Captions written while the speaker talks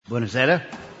Buonasera.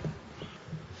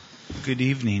 Good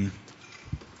evening.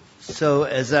 So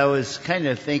as I was kind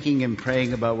of thinking and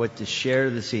praying about what to share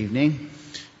this evening,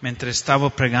 Mentre stavo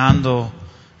pregando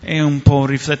e un po'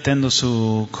 riflettendo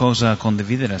su cosa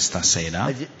condividere stasera,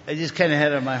 I just kind of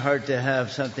had on my heart to have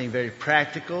something very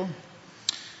practical,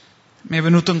 mi è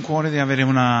venuto in cuore di avere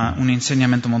un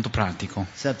insegnamento molto pratico,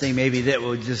 something maybe that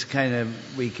will just kind of,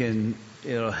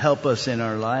 it'll help us in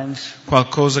our lives.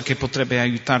 qualcosa che potrebbe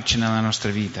aiutarci nelle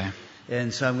nostre vite.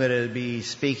 And so I'm going to be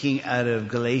speaking out of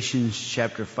Galatians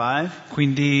chapter 5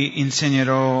 Quindi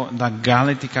insegnerò da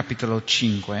Galati capitolo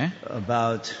 5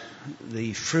 about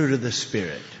the fruit of the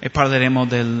Spirit e parleremo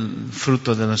del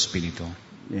frutto dello Spirito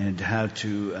and how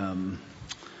to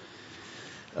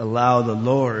allow the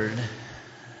Lord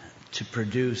to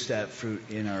produce that fruit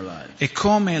in our lives. e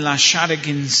come lasciare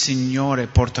che il Signore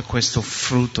porta questo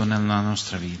frutto nella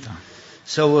nostra vita.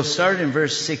 So we'll start in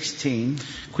verse 16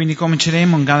 Quindi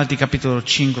cominceremo in Galati capitolo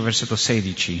 5 versetto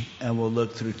 16 and we'll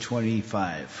look through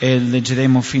 25 e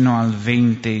leggeremo fino al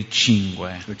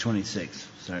 25. or 26,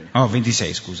 sorry. Oh,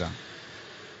 26, scusa.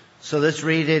 So let's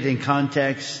read it in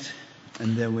context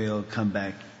and then we'll come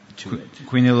back to it.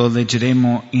 Quindi lo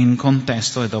leggeremo in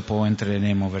contesto e dopo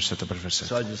entreremo versetto per So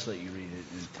versetto. I'll just let you read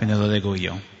it. Quindi lo leggo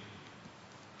io.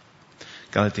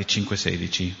 Galati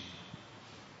 5:16.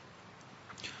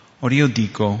 Ora io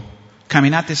dico,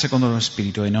 camminate secondo lo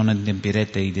Spirito e non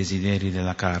adempirete i desideri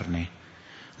della carne.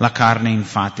 La carne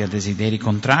infatti ha desideri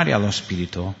contrari allo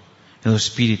Spirito e lo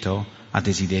Spirito ha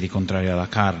desideri contrari alla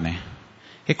carne.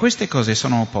 E queste cose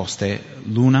sono opposte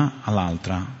l'una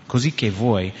all'altra, così che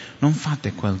voi non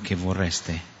fate quel che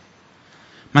vorreste.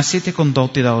 Ma siete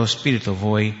condotti dallo Spirito,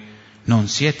 voi non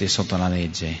siete sotto la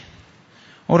legge.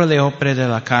 Ora le opere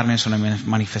della carne sono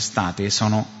manifestate e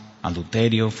sono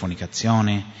adulterio,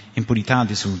 fornicazione, impurità,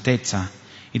 dissolutezza,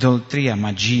 idolatria,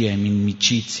 magia,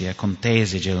 inimicizie,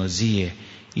 contese, gelosie,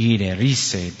 ire,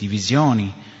 risse,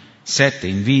 divisioni, sette,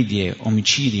 invidie,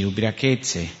 omicidi,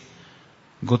 ubriachezze,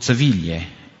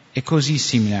 gozzaviglie e così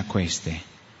simili a queste,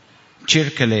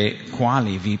 circa le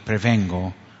quali vi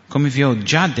prevengo, come vi ho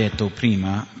già detto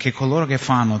prima, che coloro che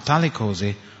fanno tali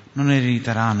cose non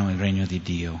erediteranno il regno di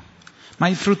Dio. Ma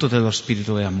il frutto dello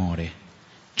Spirito è amore,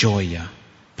 gioia,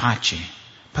 pace,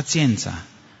 pazienza,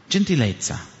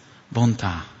 gentilezza,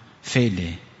 bontà,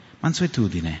 fede,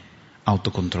 mansuetudine,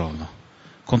 autocontrollo.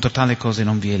 Contro tale cose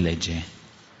non vi è legge.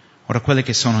 Ora quelli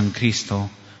che sono in Cristo,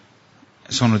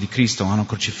 sono di Cristo, hanno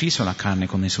crocifisso la carne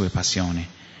con le sue passioni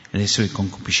e le sue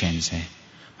concupiscenze.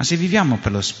 Ma se viviamo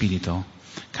per lo Spirito,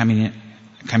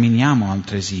 camminiamo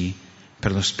altresì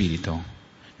per lo Spirito.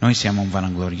 Noi siamo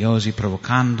vanagloriosi,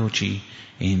 provocandoci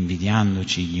e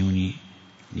invidiandoci gli uni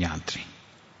gli altri.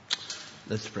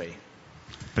 Let's pray.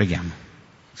 Preghiamo.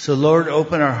 So Lord,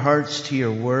 open our hearts to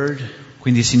your word.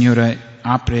 Quindi Signore,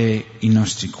 apre i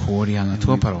nostri cuori alla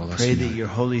tua parola, Pray that Signore. your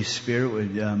Holy Spirit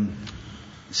would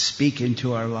speak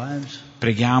into our lives.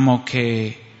 Preghiamo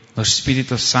che lo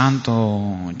Spirito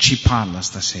Santo ci parla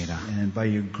stasera. And by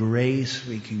your grace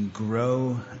we can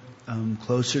grow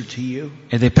closer to you.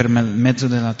 Ed è per mezzo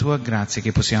della tua grazia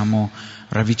che possiamo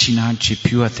ravvicinarci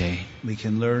più a te. We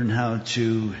can learn how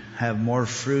to have more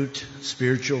fruit,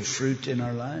 spiritual fruit in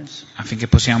our lives. Affinché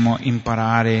possiamo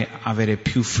imparare a avere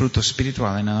più frutto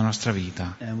spirituale nella nostra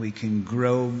vita. And we can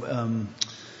grow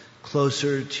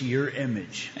closer to your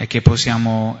image. E che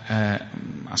possiamo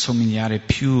assomigliare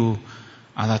più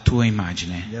alla tua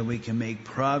immagine. That we can make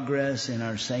progress in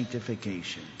our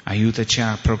sanctification. Aiutaci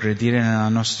a progredire nella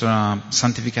nostra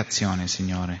santificazione,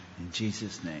 Signore. In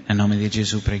Jesus' name. Nel nome di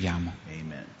Gesù preghiamo.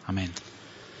 Amen. Amen.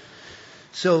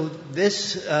 So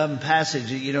this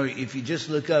passage, if you just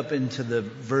look up into the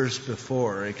verse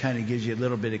before, it kind of gives you a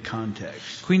little bit of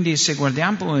context. Quindi se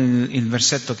guardiamo il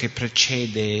versetto che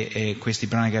precede questi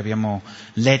brani che abbiamo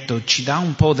letto, ci dà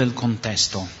un po' del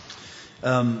contesto.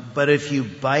 But if you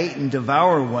bite and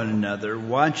devour one another,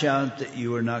 watch out that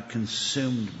you are not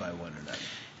consumed by one another.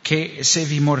 Che se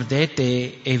vi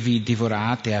mordete e vi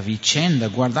divorate a vicenda,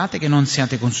 guardate che non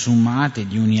siate consumati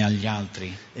gli uni agli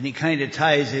altri. And he kind of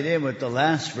ties it in with the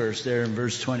last verse there in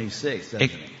verse 26, doesn't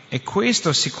he? E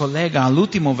questo si collega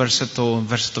all'ultimo versetto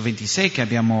 26 che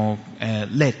abbiamo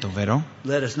letto, vero?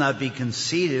 Let us not be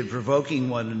conceited,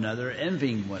 provoking one another,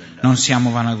 envying one another. Non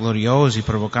siamo vanagloriosi,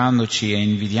 provocandoci e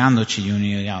invidiandoci gli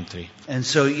uni agli altri. And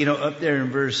so, up there in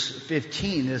verse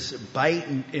 15, this bite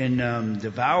and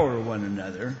devour one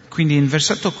another. Quindi in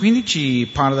versetto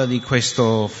 15 parla di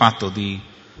questo fatto di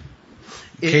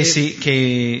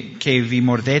che vi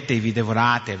mordete e vi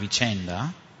devorate a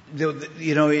vicenda.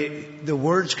 the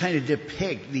words kind of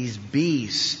depict these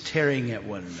beasts tearing at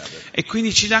one another. E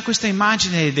quindi ci dà questa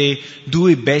immagine di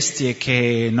due bestie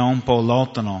che un po'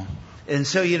 lottano. And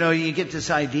so, you get this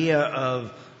idea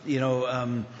of,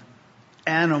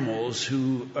 animals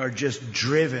who are just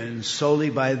driven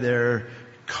solely by their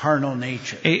carnal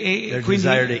nature, their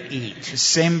desire to eat.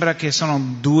 Sembra che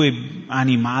sono due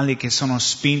animali che sono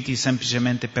spinti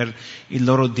semplicemente per il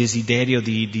loro desiderio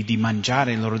di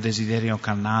mangiare, il loro desiderio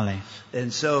carnale. And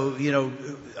so,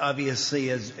 obviously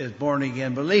as born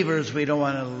again believers, we don't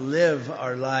want to live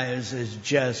our lives as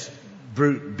just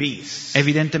brute beasts.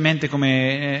 Evidentemente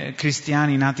come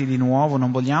cristiani nati di nuovo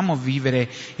non vogliamo vivere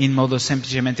in modo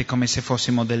semplicemente come se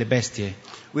fossimo delle bestie.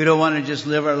 We don't want to just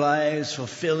live our lives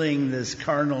fulfilling this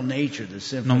carnal nature, this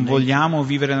sinful Non nature. vogliamo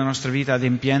vivere la nostra vita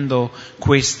adempiendo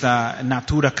questa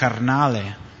natura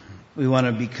carnale. We want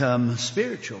to become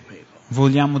spiritual people.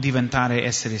 Vogliamo diventare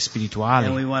esseri And we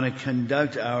spirituali. want to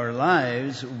conduct our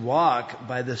lives, walk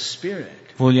by the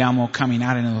Spirit. Vogliamo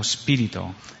camminare nello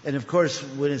spirito. And of course,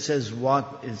 when it says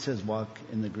walk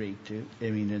in the Greek too. I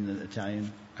mean, in the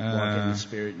Italian. Walk in the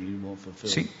Spirit, you won't fulfill.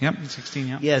 Sì, 16,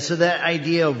 yeah. Yeah, so that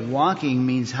idea of walking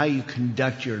means how you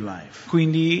conduct your life.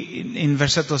 Quindi in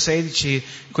versetto 16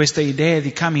 questa idea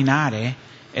di camminare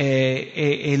è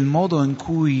il modo in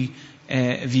cui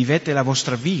vivete la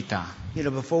vostra vita.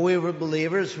 Before we were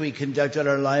believers, we conducted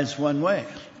our lives one way.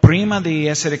 Prima di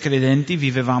essere credenti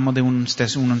vivevamo in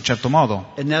un certo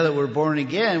modo. And now that we're born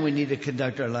again, we need to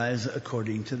conduct our lives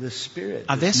according to the Spirit.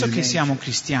 Adesso che siamo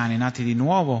cristiani, nati di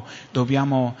nuovo,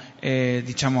 dobbiamo,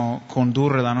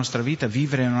 condurre la nostra vita,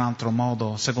 vivere in un altro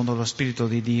modo, secondo lo Spirito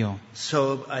di Dio.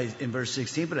 So, in verse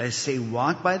 16, but I say,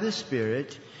 walk by the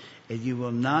Spirit, and you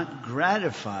will not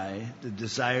gratify the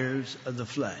desires of the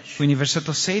flesh. Quindi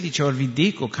versetto 16, or vi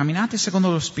dico, camminate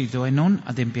secondo lo Spirito e non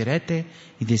adempierete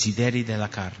i desideri della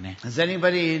carne. Has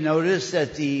anybody noticed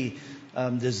that the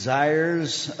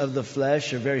desires of the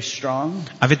flesh are very strong?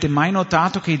 Avete mai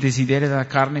notato che i desideri della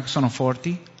carne sono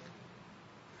forti?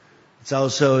 It's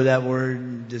also that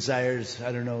word desires,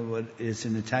 I don't know what it is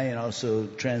in Italian, also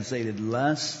translated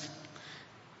lust.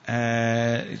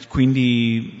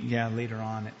 Quindi, later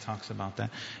on it talks about that.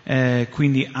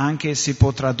 Quindi anche si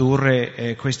può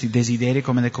tradurre questi desideri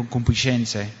come le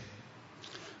concupiscenze.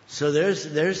 So there's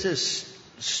this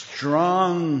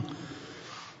strong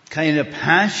kind of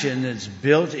passion that's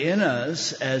built in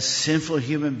us as sinful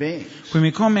human beings.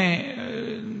 Quindi come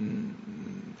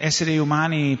esseri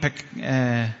umani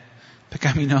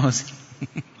peccaminosi.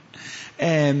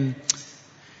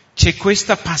 C'è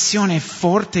questa passione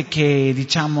forte che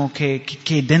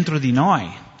che è dentro di noi.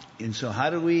 And so how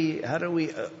do we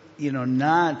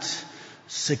not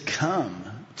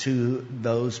succumb to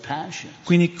those passions?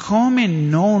 Quindi come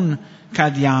non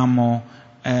cadiamo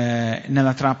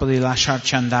nella trappola di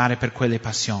lasciarci andare per quelle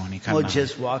passioni Well, carnali?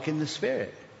 just walk in the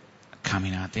Spirit.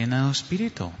 Camminate nello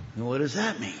spirito. And what does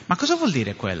that mean? Ma cosa vuol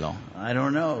dire quello? I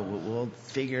don't know. We'll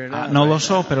figure it out. Non lo right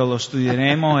so, now. però lo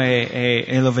studieremo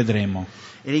e lo vedremo.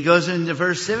 And he goes into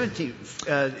verse 17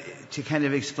 to kind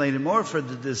of explain it more. For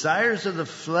the desires of the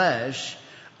flesh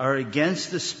are against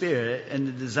the Spirit, and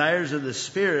the desires of the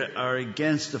Spirit are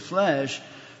against the flesh,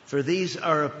 for these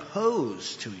are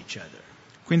opposed to each other.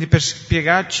 Quindi per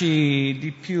spiegarci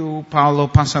di più, Paolo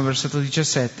passa al versetto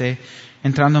 17,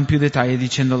 entrando in più dettagli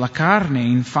dicendo la carne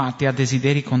infatti ha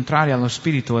desideri contrari allo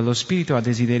spirito e lo spirito ha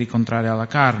desideri contrari alla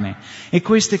carne. E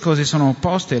queste cose sono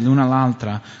opposte l'una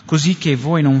all'altra, così che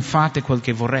voi non fate quel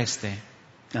che vorreste.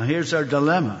 Now here's our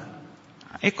dilemma.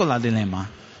 Ecco la dilemma.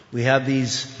 We have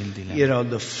these, Il dilemma.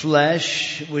 the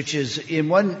flesh, which is in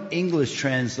one English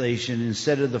translation,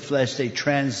 instead of the flesh, they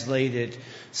translate it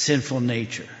sinful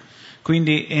nature.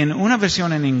 Quindi in una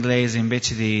versione in inglese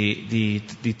invece di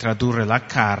tradurre la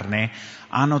carne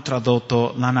hanno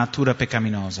tradotto la natura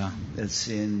peccaminosa. That's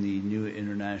in the New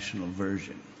International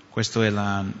Version. Questa è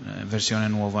la versione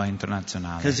nuova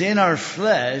internazionale. Because in our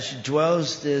flesh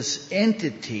dwells this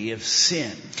entity of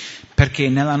sin. Perché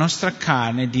nella nostra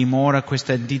carne dimora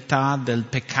questa entità del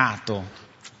peccato.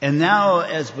 And now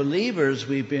as believers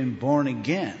we've been born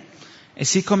again. E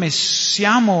siccome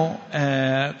siamo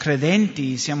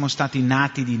credenti, siamo stati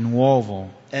nati di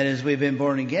nuovo. And as we've been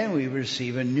born again, we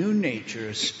receive a new nature,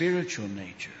 a spiritual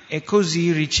nature. E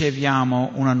così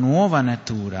riceviamo una nuova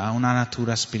natura, una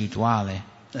natura spirituale.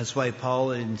 That's why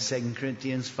Paul in 2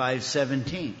 Corinthians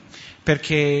 5:17.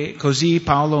 Perché così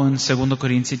Paolo in 2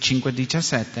 Corinzi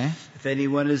 5:17, If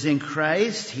anyone is in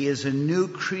Christ, he is a new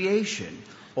creation.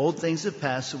 Old things have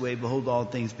passed away, behold, all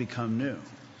things become new.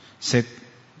 se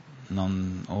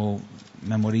non ho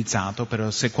memorizzato,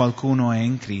 però se qualcuno è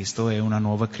in Cristo è una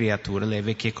nuova creatura, le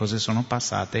vecchie cose sono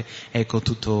passate, ecco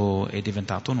tutto è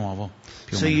diventato nuovo.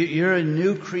 Più o So meno. you're a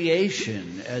new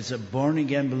creation as a born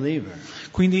again believer.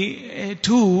 Quindi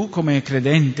tu come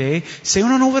credente sei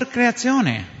una nuova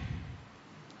creazione.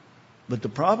 But the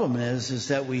problem is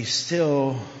that we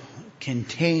still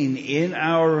contain in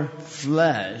our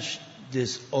flesh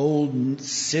this old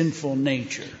sinful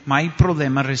nature. Ma il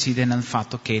problema risiede nel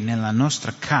fatto che nella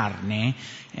nostra carne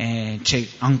c'è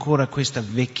ancora questa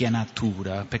vecchia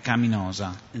natura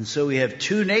peccaminosa. And so we have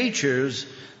two natures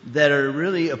that are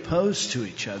really opposed to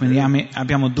each other. Quindi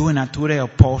abbiamo due nature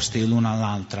opposte l'una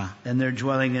all'altra And they're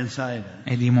dwelling inside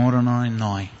us. e dimorano in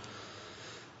noi.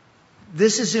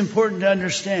 This is important to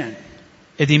understand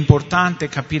Ed è importante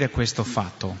capire questo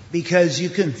fatto, because you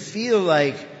can feel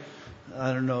like,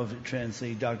 I don't know if it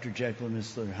translates Dr. Jekyll and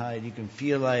Mr. Hyde, you can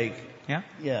feel like,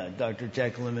 yeah, Dr.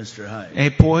 Jekyll and Mr. Hyde.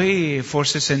 E puoi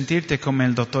forse sentirti come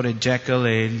il dottore Jekyll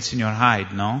e il signor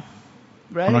Hyde, no?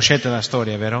 Right? Conoscete la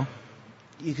storia, vero?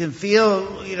 You can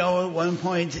feel, at one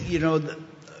point,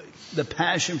 the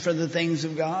passion for the things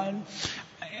of God.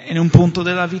 In un punto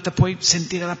della vita puoi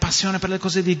sentire la passione per le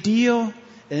cose di Dio.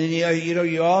 And then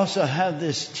you also have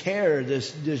this terror,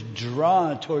 this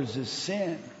draw towards this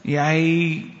sin.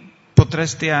 E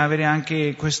potresti avere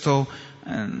anche questo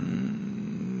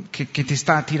che ti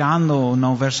sta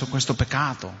attirando verso questo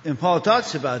peccato. And Paul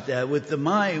talks about that with the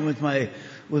mind, with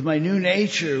my new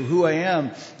nature, who I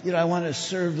am. I want to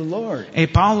serve the Lord. E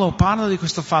Paolo parla di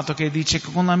questo fatto che dice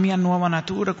con la mia nuova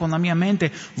natura, con la mia mente,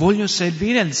 voglio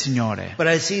servire il Signore. But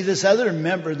I see this other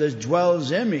member that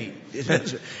dwells in me.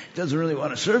 It doesn't really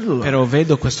want to serve the Lord. Però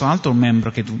vedo questo altro membro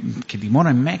che dimora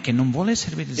in me che non vuole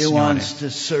servire il It Signore. wants to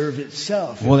serve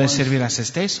itself. Vuole servire a se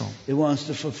stesso. It wants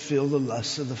to fulfill the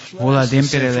lusts of the flesh. Vuole the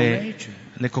adempiere sinful nature.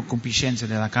 le concupiscenze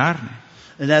della carne.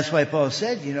 And that's why Paul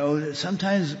said,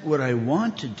 sometimes what I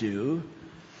want to do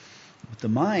with the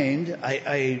mind,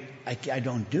 I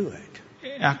don't do it.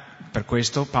 Per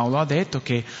questo Paolo ha detto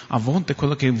che a volte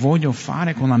quello che voglio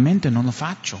fare con la mente non lo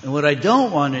faccio. And what I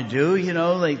don't want to do,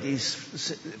 like these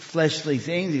fleshly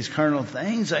things, these carnal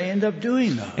things, I end up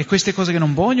doing them. E queste cose che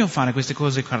non voglio fare, queste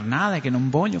cose carnali che non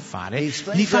voglio fare, He li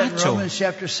explains that in faccio. Romans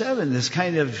chapter 7, this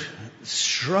kind of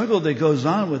struggle that goes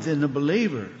on within the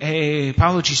believer. E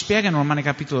Paolo ci spiega in Romani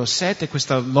capitolo 7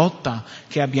 questa lotta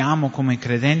che abbiamo come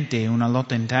credenti, una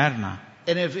lotta interna.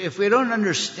 And if we don't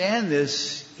understand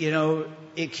this,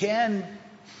 it can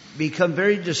become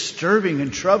very disturbing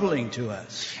and troubling to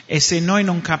us. E se noi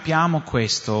non capiamo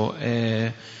questo,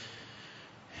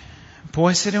 può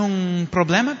essere un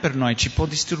problema per noi, ci può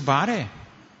disturbare.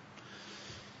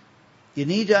 You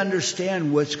need to understand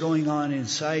what's going on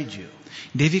inside you.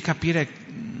 Devi capire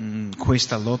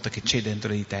questa lotta che c'è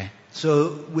dentro di te.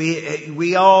 So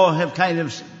we all have kind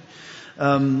of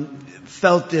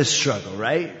felt this struggle,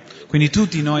 right? Quindi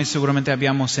tutti noi sicuramente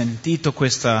abbiamo sentito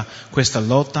questa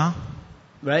lotta,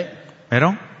 Right? vero?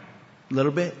 A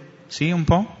little bit? Sì, un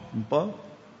po'? Un po'?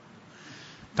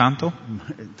 Tanto?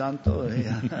 Tanto?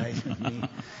 Yeah.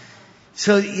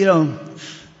 So,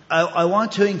 I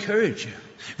want to encourage you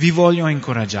Vi voglio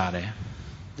incoraggiare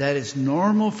that it's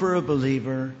normal for a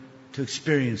believer to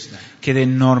experience that. che è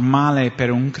normale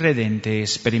per un credente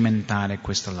sperimentare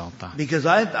questa lotta. Because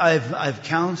I've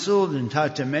counseled and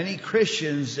talked to many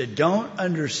Christians that don't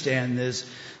understand this,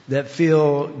 that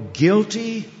feel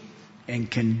guilty and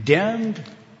condemned.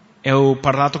 E ho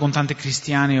parlato con tanti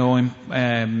cristiani, ho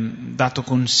dato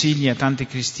consigli a tanti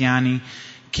cristiani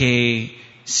che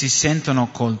si sentono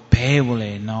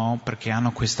colpevoli, no? Perché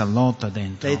hanno questa lotta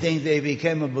dentro. They think they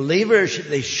became a believer,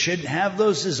 they shouldn't have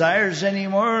those desires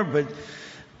anymore,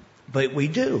 but we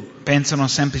do. Pensano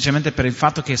semplicemente per il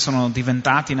fatto che sono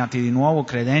diventati nati di nuovo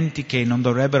credenti che non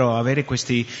dovrebbero avere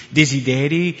questi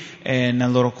desideri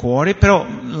nel loro cuore, però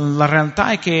la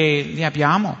realtà è che li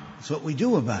abbiamo. That's what we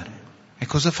do about it. E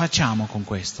cosa facciamo con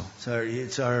questo?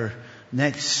 It's our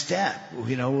next step.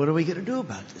 What are we going to do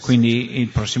about this? Quindi il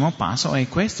prossimo passo è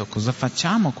questo, cosa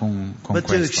facciamo con But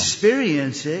to questo?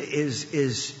 experience it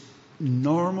is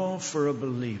normal for a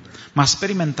believer. Ma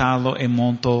sperimentarlo è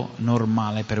molto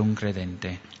normale per un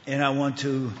credente. And I want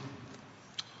to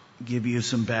give you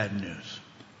some bad news.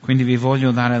 Quindi vi voglio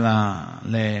dare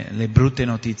le brutte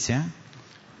notizie.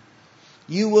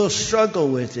 You will struggle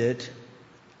with it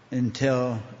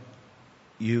until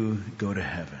you go to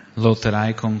heaven.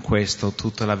 Lotterai con questo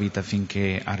tutta la vita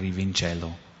finché arrivi in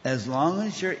cielo. As long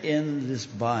as you're in this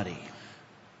body,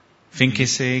 Finché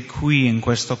sei qui in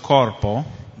questo corpo,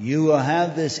 you will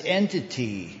have this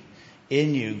entity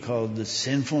in you called the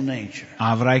sinful nature.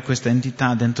 Avrai questa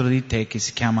entità dentro di te che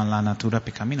si chiama la natura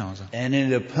peccaminosa. And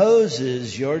it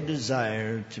opposes your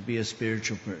desire to be a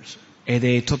spiritual person. Ed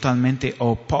è totalmente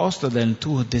opposto del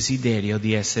tuo desiderio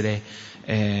di essere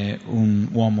un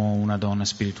uomo o una donna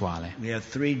spirituale. We have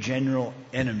 3 general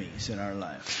enemies in our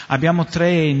life. Abbiamo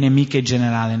 3 nemiche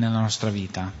generali nella nostra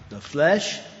vita. The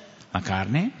flesh, La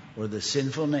carne, or the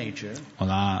sinful nature. o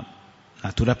la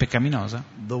natura peccaminosa.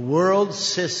 The world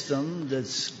system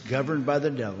that's governed by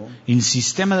the devil. Il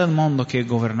sistema del mondo che è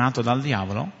governato dal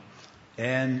diavolo.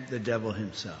 And the devil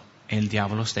himself. E il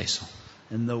diavolo stesso.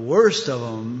 And the worst of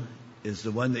them is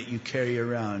the one that you carry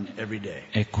around every day.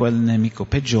 E quel nemico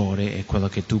peggiore è quello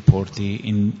che tu porti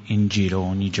in giro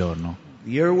ogni giorno.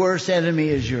 Your worst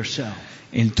enemy is yourself.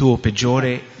 Il tuo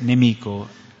peggiore nemico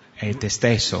è te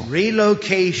stesso.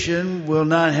 Relocation will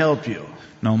not help you.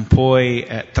 Non puoi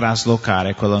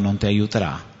traslocare, quello non ti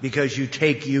aiuterà. Because you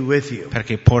take you with you.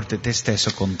 Perché porti te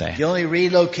stesso con te. The only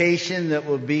relocation that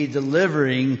will be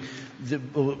delivering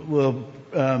will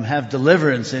have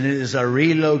deliverance in it is our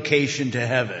relocation to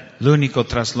heaven. L'unico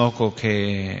trasloco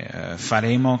che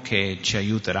faremo che ci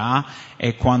aiuterà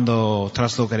è quando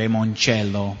traslocheremo in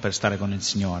cielo per stare con il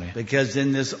Signore. Because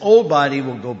then this old body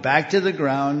will go back to the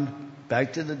ground,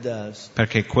 back to the dust.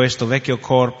 Perché questo vecchio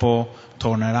corpo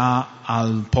tornerà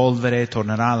al polvere,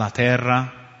 tornerà alla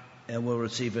terra. And we'll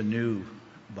receive a new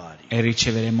body. E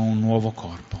riceveremo un nuovo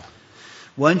corpo.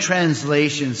 One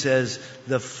translation says,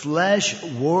 the flesh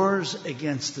wars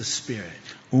against the spirit.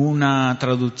 Una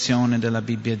traduzione della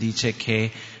Bibbia dice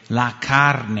che la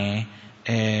carne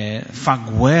fa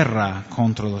guerra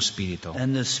contro lo spirito.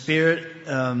 And the spirit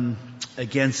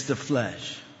against the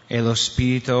flesh. E lo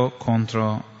spirito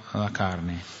contro la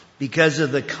carne. Because of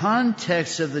the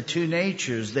context of the 2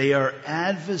 natures, they are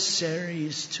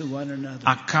adversaries to one another.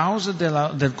 A causa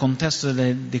del contesto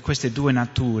di queste 2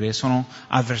 nature sono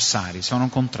avversari, sono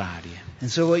contrarie.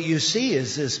 And so what you see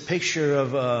is this picture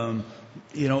of,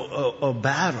 a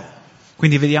battle.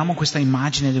 Quindi vediamo questa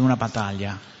immagine di una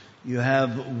battaglia. You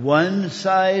have one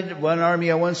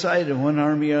army on one side and one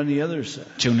army on the other side.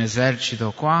 C'è un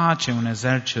esercito qua, c'è un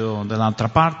esercito dall'altra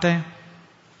parte.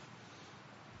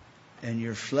 And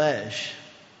your flesh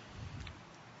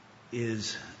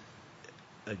is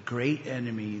a great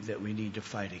enemy that we need to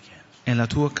fight against. E la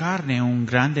tua carne è un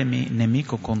grande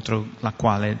nemico contro la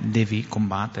quale devi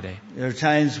combattere. There are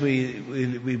times we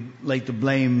like to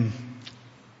blame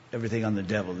everything on the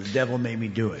devil. The devil made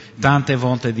me do it. Tante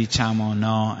volte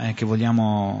diciamo che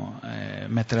vogliamo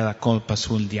mettere la colpa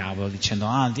sul diavolo dicendo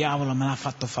il diavolo me l'ha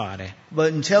fatto fare.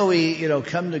 But until we,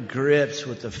 come to grips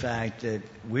with the fact that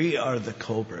we are the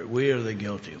culprit, we are the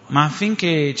guilty one. Ma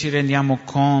affinché ci rendiamo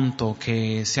conto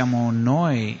che siamo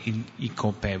noi i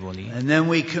colpevoli And then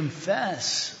we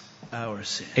confess our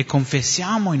sin. E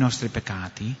confessiamo i nostri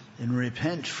peccati And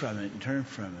repent from it and turn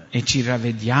from it. e ci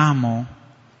ravvediamo,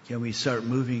 Can we start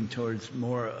moving towards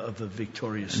more of a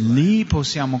victorious life? lì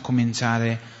possiamo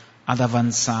cominciare ad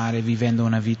avanzare vivendo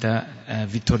una vita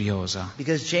vittoriosa.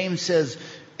 Because James says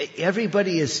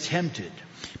everybody is tempted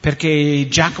Perché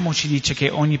Giacomo ci dice che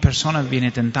ogni persona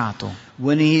viene tentato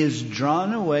when he is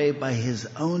drawn away by his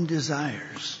own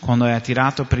desires. quando è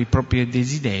attirato per i propri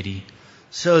desideri.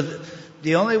 So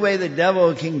the only way the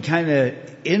devil can kind of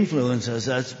influence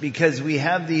us because we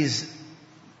have these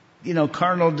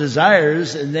carnal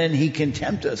desires, and then he can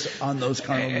tempt us on those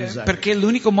carnal desires. Perché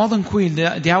l'unico modo in cui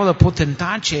il diavolo può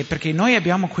tentarci è perché noi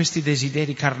abbiamo questi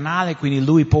desideri carnali, quindi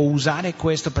lui può usare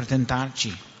questo per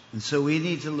tentarci. And so we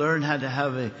need to learn how to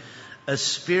have a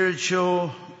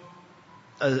spiritual,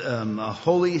 a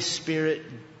Holy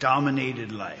Spirit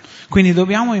dominated life. Quindi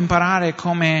dobbiamo imparare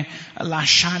come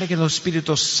lasciare che lo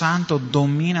Spirito Santo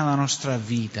domina la nostra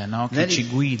vita, no? Che ci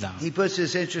guida. He puts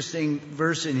this interesting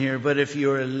verse in here, but if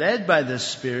you are led by the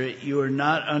Spirit, you are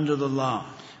not under the law.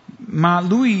 Ma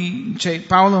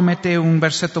Paolo mette un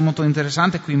versetto molto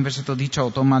interessante qui in versetto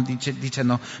 18,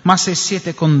 dicendo, ma se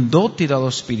siete condotti dallo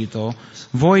Spirito,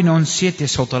 voi non siete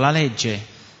sotto la legge.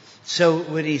 So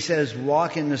when he says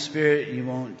walk in the Spirit, you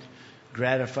won't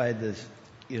gratify the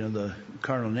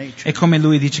carnal nature. E come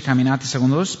lui dice, camminate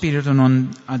secondo lo Spirito, non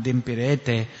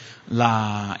adempirete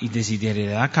i desideri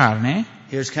della carne.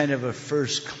 Here's kind of a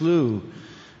first clue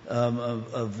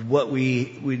of what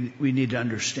we need to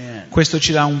understand. Questo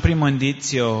ci dà un primo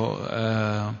indizio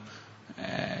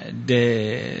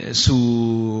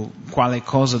su quale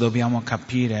cosa dobbiamo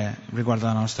capire riguardo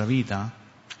alla nostra vita.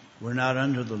 We're not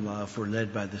under the law if we're led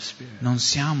by the Spirit. Non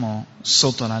siamo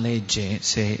sotto la legge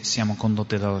se siamo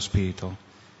condotti dallo Spirito.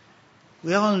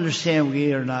 We all understand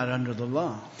we are not under the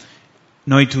law.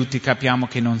 Noi tutti capiamo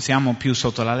che non siamo più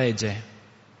sotto la legge.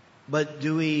 But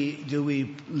do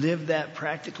we live that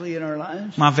practically in our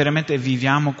lives? Ma veramente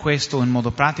viviamo questo in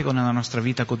modo pratico nella nostra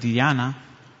vita quotidiana?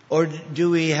 Or do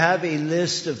we have a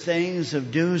list of things, of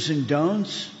do's and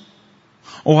don'ts?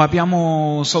 O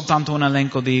abbiamo soltanto un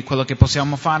elenco di quello che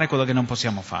possiamo fare e quello che non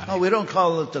possiamo fare? Oh, we don't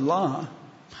call it the law.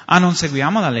 Non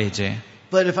seguiamo la legge.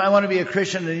 But if I want to be a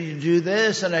Christian, I need to do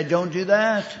this and I don't do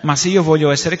that. Ma se io voglio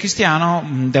essere cristiano,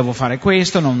 devo fare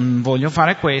questo, non voglio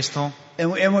fare questo.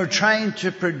 And we're trying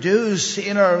to produce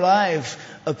in our life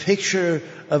a picture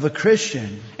of a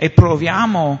Christian. E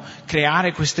proviamo a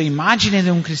creare questa immagine di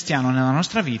un cristiano nella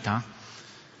nostra vita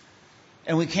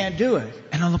And we can't do it.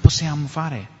 e non lo possiamo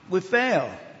fare. We fail.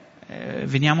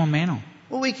 Veniamo meno.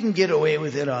 Well, we can get away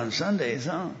with it on Sundays,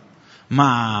 huh?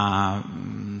 Ma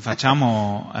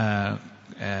facciamo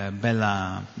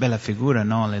bella figura,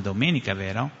 no? Le domeniche,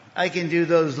 vero? I can do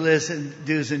those lists and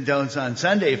do's and don'ts on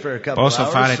Sunday for a couple Posso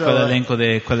hours. fare So, quell'elenco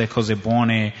di quelle cose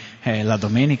buone la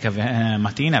domenica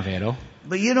mattina, vero?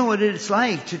 but you know what it's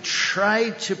like to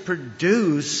try to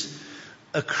produce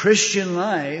a Christian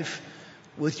life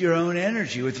with your own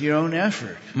energy, with your own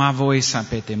effort. Ma voi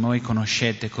sapete, voi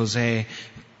conoscete cos'è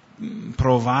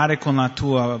provare con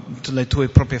le tue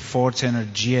proprie forze e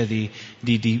energie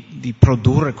di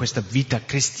produrre questa vita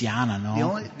cristiana,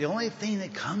 no? The only thing that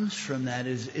comes from that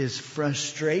is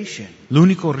frustration,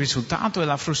 L'unico risultato è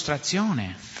la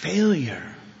frustrazione,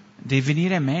 failure, di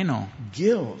venire meno,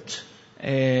 guilt.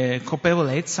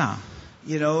 colpevolezza.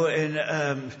 You know,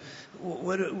 and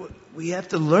we have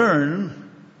to learn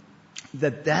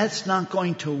that that's not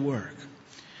going to work.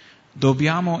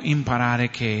 Dobbiamo imparare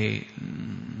che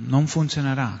non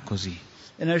funzionerà così.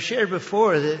 And I've shared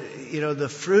before that, you know, the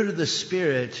fruit of the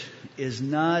Spirit is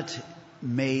not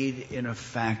made in a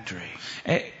factory.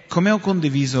 E come ho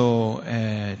condiviso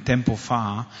tempo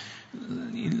fa,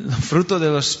 il frutto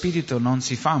dello Spirito non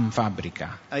si fa in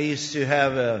fabbrica. I used to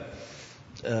have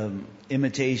a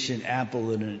imitation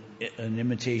apple and an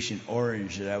imitation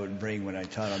orange that I would bring when I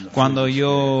taught on the Quando fruit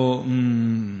of the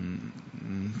io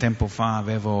tempo fa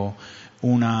avevo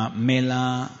una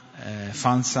mela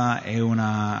falsa e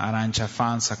una arancia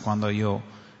falsa quando io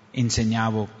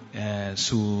insegnavo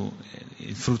su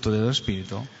il frutto dello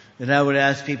Spirito. And I would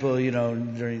ask people, you know,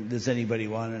 does anybody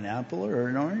want an apple or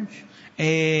an orange?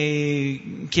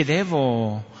 E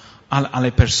chiedevo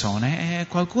alle persone,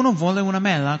 qualcuno vuole una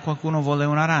mela, qualcuno vuole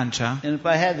un'arancia? And if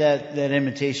I had that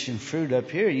imitation fruit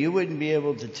up here, you wouldn't be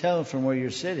able to tell from where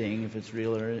you're sitting if it's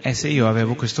real or E se io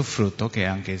avevo questo frutto, che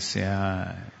anche se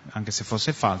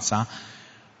fosse falsa,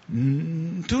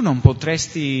 tu non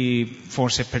potresti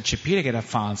forse percepire che era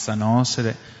falsa, no?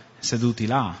 Seduti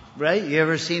là. Right? You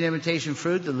ever seen imitation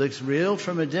fruit that looks real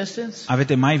from a distance?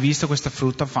 Avete mai visto questa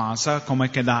frutta falsa come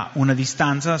che da una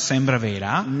distanza sembra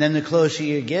vera? And then the closer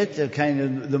you get,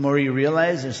 the more you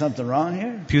realize there's something wrong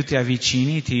here. Più ti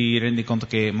avvicini ti rendi conto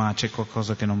che ma c'è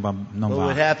qualcosa che non va. What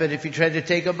would happen if you tried to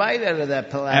take a bite out of that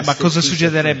plastic? Ma cosa piece of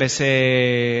succederebbe fruit?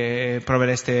 se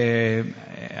provereste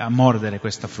a mordere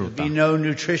questa frutta? There'd be no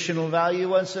nutritional value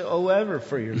whatsoever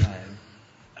for your life.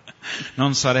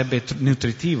 Non sarebbe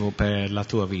nutritivo per la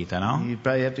tua vita, no? You'd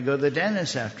probably have to go to the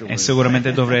dentist E afterwards.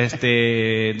 sicuramente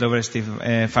dovresti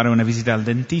fare una visita al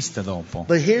dentista dopo.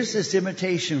 But here's this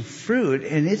imitation fruit,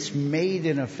 and it's made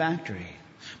in a factory.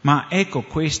 Ma ecco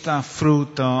questo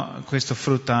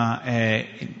frutta è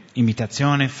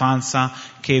imitazione falsa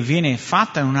che viene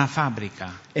fatta in una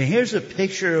fabbrica. And here's a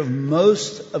picture of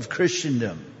most of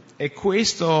Christendom. E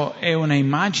questo è una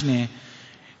immagine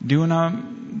di una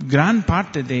gran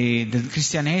parte del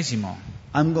cristianesimo.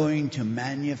 I'm going to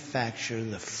manufacture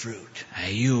the fruit.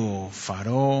 E io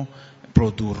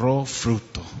produrrò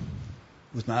frutto.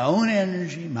 With my own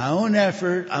energy, my own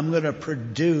effort, I'm going to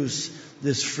produce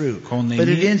this fruit. Con le But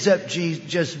it mie- ends up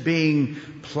just being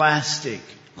plastic.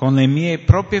 Con le mie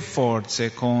proprie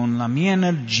forze, con la mia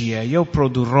energia, io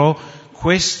produrrò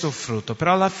questo frutto.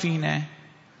 Però alla fine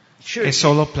Sure, è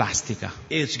solo plastica.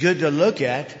 it's good to look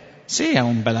at, Sì, ha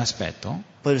un bel aspetto,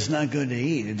 but it's not good to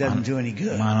eat. It doesn't do any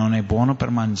good. ma non è buono per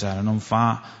mangiare, non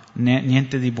fa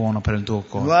niente di buono per il tuo A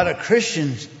corpo. lot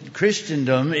of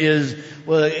Christendom is,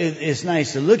 well, it's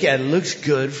nice to look at. It looks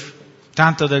good,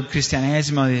 Tanto del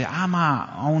cristianesimo dice,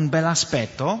 ma ha un bel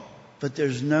aspetto, but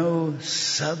there's no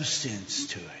substance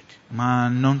to it. ma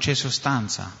non c'è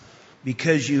sostanza.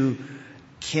 Because you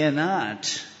cannot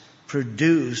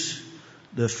produce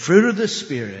the fruit of the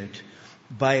Spirit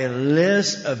by a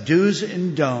list of do's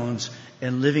and don'ts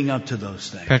and living up to those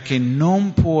things. Perché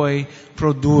non puoi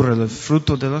produrre il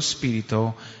frutto dello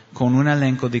Spirito con un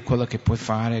elenco di quello che puoi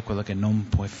fare e quello che non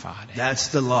puoi fare. That's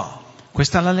the law.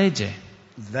 Questa è la legge.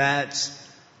 That's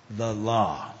the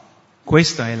law.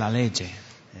 Questa è la legge.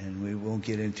 and we won't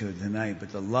get into it tonight,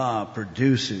 but the law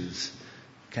produces,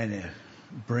 kind of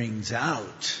brings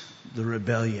out the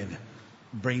rebellion,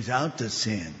 brings out the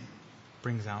sin.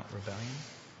 Brings out rebellion?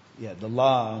 Yeah, the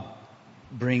law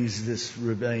brings this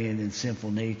rebellion and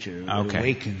sinful nature,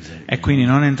 awakens it. E quindi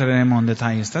non entreremo in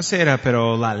dettagli stasera,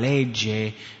 però la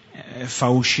legge fa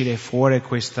uscire fuori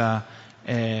questa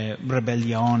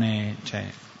ribellione, cioè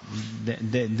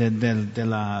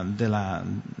della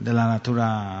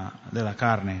natura della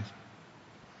carne.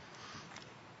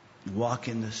 Walk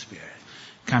in the Spirit.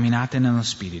 Camminate nello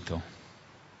Spirito.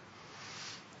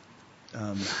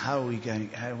 How are we going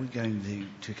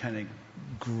to kind of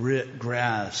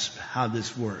grasp how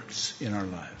this works in our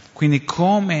life? Quindi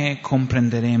come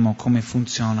comprenderemo come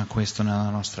funziona questo nella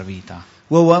nostra vita?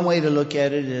 Well, one way to look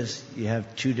at it is you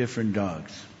have two different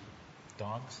dogs.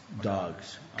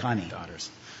 Dogs? Cani. Daughters.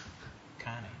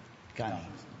 Cani.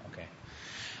 Okay.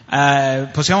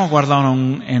 Possiamo guardarlo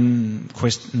in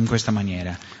questa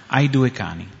maniera. Hai due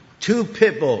cani. Two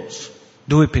pit bulls.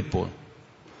 Due pitbull.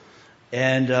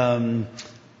 And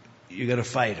you got to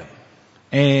fight them.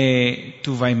 E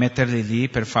tu vai a metterli lì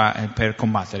per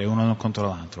combattere uno contro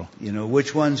l'altro. You know,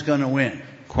 which one's going to win?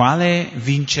 Quale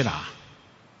vincerà?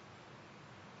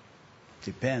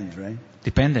 Depends, right?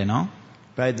 Dipende, no?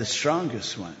 Probably the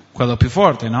strongest one. Quello più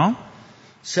forte, no?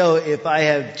 So if I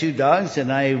have two dogs and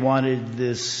I wanted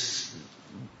this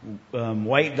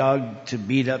white dog to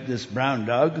beat up this brown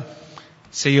dog,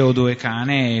 Se io ho due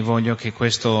cani e voglio che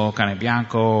questo cane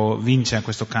bianco vinca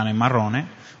questo cane marrone,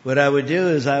 what I would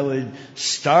do is I would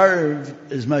starve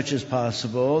as much as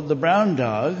possible the brown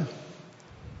dog,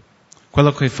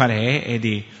 quello che farei è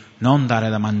di non dare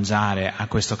da mangiare a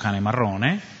questo cane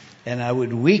marrone and I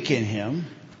would weaken him,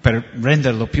 per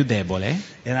renderlo più debole,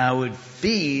 and I would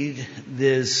feed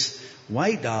this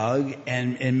white dog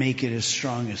and make it as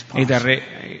strong as possible.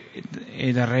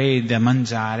 e darei da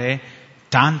mangiare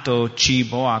tanto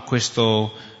cibo a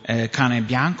questo cane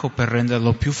bianco per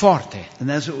renderlo più forte. And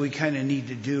that's what we kind of need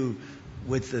to do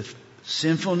with the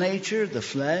sinful nature, the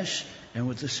flesh, and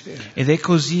with the spirit. Ed è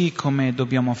così come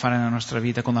dobbiamo fare nella nostra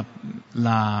vita con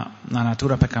la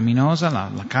natura peccaminosa,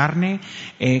 la carne,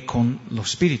 e con lo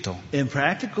spirito. In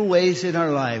practical ways in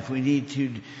our life, we need to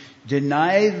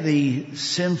deny the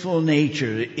sinful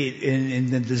nature and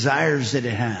the desires that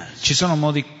it has. Ci sono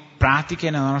modi pratiche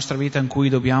nella nostra vita in cui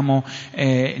dobbiamo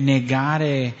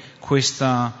negare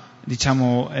questa,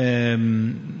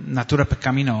 natura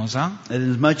peccaminosa. And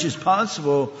as much as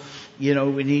possible, you know,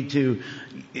 we need to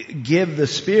give the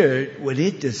Spirit what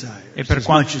it desires. E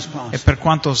per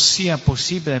quanto sia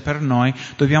possibile per noi,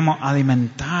 dobbiamo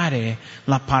alimentare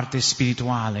la parte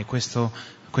spirituale, questa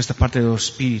parte dello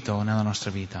spirito nella nostra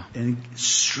vita. And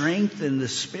strengthen the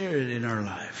Spirit in our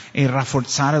life. E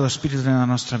rafforzare lo spirito nella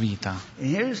nostra vita.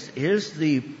 And here's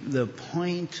the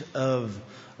point of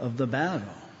the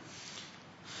battle.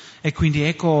 E quindi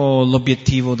ecco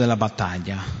l'obiettivo della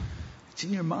battaglia. It's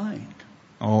in your mind.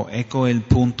 Ecco il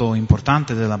punto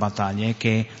importante della battaglia, è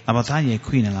che la battaglia è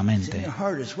qui nella It's in your mente.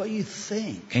 heart. It's what you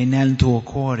think. È nel tuo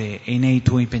cuore, è nei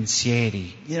tuoi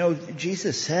pensieri. You know,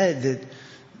 Jesus said that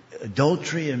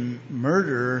adultery and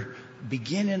murder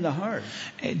begin in the heart.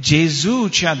 Gesù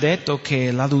ci ha detto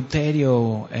che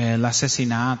l'adulterio,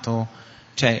 l'assassinato,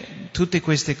 cioè tutte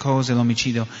queste cose,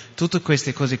 l'omicidio, tutte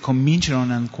queste cose cominciano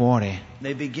nel cuore,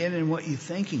 They begin in what you're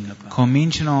thinking about.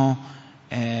 cominciano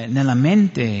nella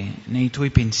mente, nei tuoi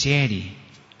pensieri.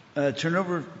 Turn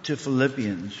over to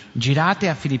Philippians. Girate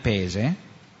a Filippese.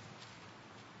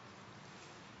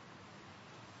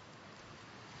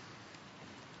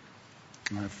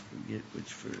 I forget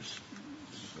which verse.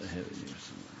 I have it here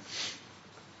somewhere.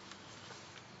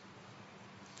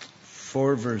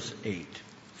 4 verse 8.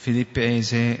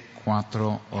 Filippese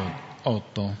 4:8.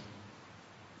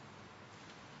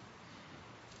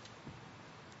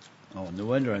 Oh, no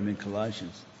wonder I'm in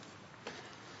Colossians.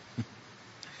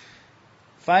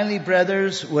 Finally,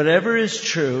 brothers, whatever is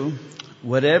true,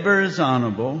 whatever is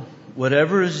honorable,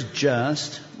 whatever is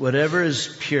just, whatever is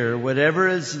pure, whatever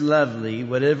is lovely,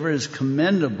 whatever is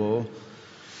commendable,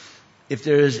 if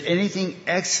there is anything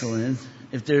excellent,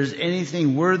 if there is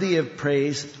anything worthy of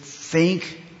praise,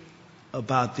 think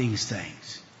about these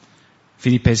things.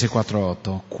 Filippese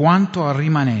 4:8. Quanto al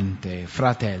rimanente,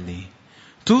 fratelli,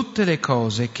 tutte le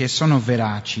cose che sono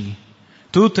veraci,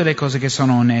 tutte le cose che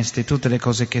sono oneste, tutte le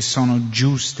cose che sono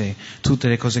giuste, tutte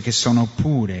le cose che sono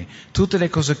pure, tutte le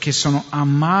cose che sono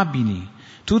amabili,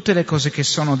 tutte le cose che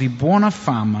sono di buona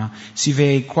fama, se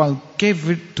vi è qualche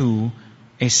virtù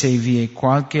e se vi è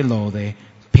qualche lode,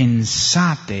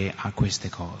 pensate a queste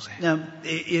cose. Now,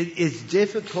 it's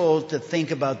difficult to think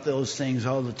about those things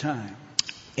all the time.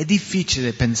 È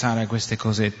difficile pensare a queste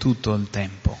cose tutto il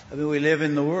tempo, I mean, we live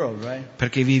in the world, right?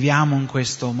 perché viviamo in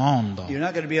questo mondo. You're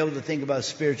not going to be able to think about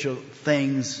spiritual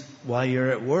things while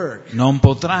you're at work. Non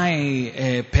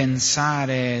potrai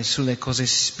pensare sulle cose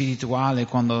spirituali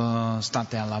quando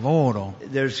state al lavoro.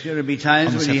 There's going to be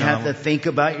times Quando when you siete al have to lavoro. think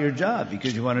about your job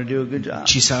because you want to do a good job.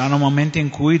 Ci saranno momenti in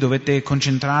cui dovete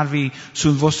concentrarvi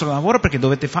sul vostro lavoro perché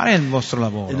dovete fare il vostro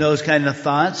And lavoro. those kind of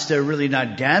thoughts, they're really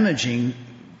not damaging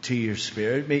to your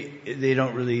spirit. They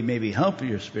don't really maybe help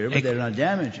your spirit, but they're not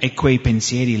damaging. E quei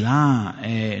pensieri là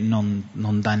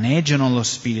non danneggiano lo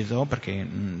spirito, perché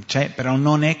però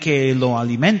non è che lo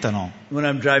alimentano. When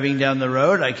I'm driving down the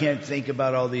road, I can't think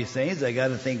about all these things. I got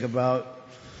to think about,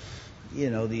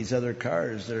 these other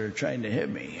cars that are trying to hit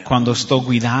me. Quando sto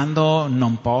guidando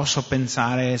non posso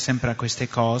pensare sempre a queste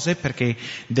cose perché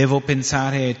devo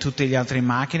pensare a tutte le altre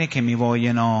macchine che mi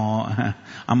vogliono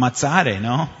ammazzare,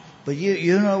 no? But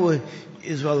you know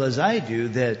as well as I do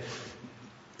that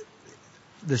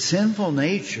the sinful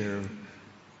nature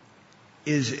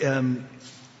is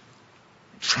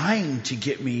trying to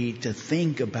get me to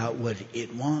think about what it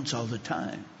wants all the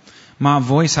time. Ma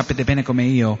voi sapete bene come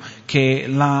io che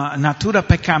la natura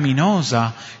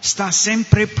peccaminosa sta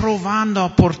sempre provando a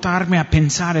portarmi a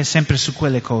pensare sempre su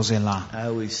quelle cose là. I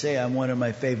always say I'm one of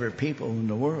my favorite people in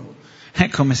the world.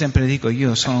 Come sempre dico,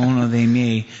 io sono uno dei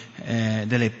miei,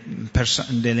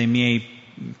 delle mie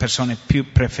persone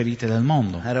più preferite del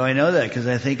mondo. How do I know that? Because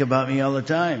I think about me all the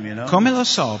time, Come lo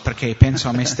so? Perché penso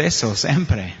a me stesso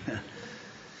sempre.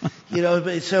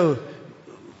 But so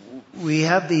we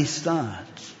have these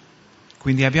thoughts.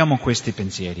 Quindi abbiamo questi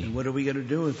pensieri. And what are we going to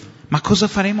do with them? Ma cosa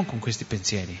faremo con questi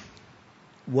pensieri?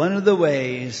 One of the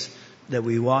ways that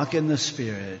we walk in the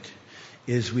Spirit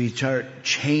is we start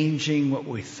changing what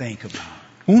we think about.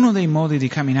 Uno dei modi di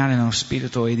camminare nello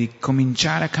spirito è di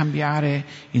cominciare a cambiare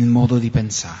il modo di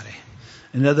pensare.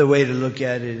 Another way to look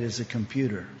at it is a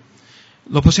computer.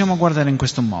 Lo possiamo guardare in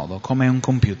questo modo, come un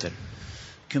computer.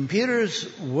 Computers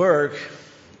work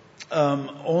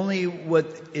only what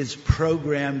is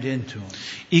programmed into them.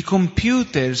 I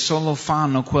computer solo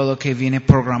fanno quello che viene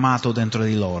programmato dentro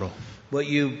di loro. What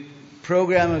you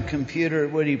program a computer,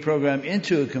 what you program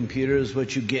into a computer is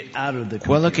what you get out of the computer.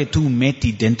 Quello che tu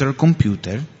metti dentro il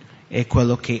computer è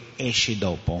quello che esce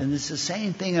dopo. And it's the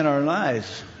same thing in our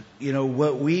lives.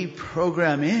 What we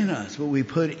program in us, what we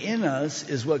put in us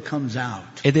is what comes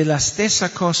out. Ed è la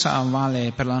stessa cosa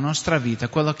vale per la nostra vita,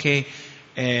 quello che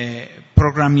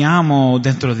programmiamo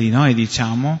dentro di noi,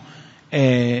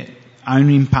 ha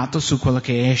un impatto su quello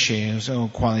che esce, o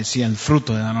quale sia il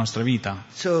frutto della nostra vita.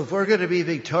 So if we're going to be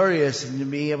victorious and to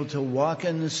be able to walk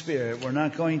in the Spirit, we're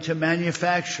not going to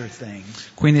manufacture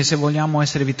things. Quindi se vogliamo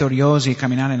essere vittoriosi e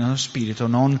camminare nello Spirito,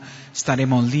 non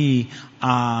staremo lì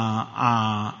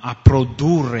a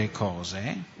produrre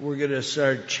cose. We're going to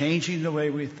start changing the way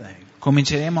we think.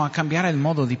 Cominceremo a cambiare il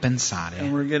modo di pensare.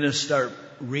 And we're going to start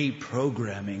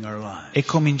reprogramming our lives. E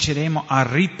cominceremo a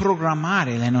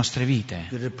riprogrammare le nostre vite.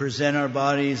 To present our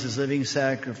bodies as living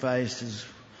sacrifices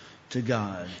to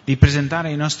God. Di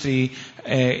presentare i nostri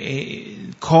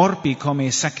corpi come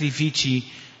sacrifici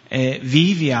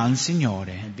vivi al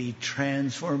Signore. And be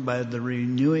transformed by the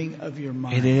renewing of your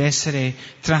mind. Ed essere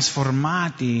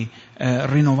trasformati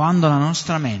rinnovando la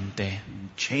nostra mente.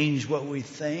 Change what we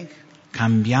think.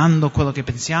 Cambiando quello che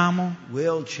pensiamo,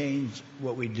 will change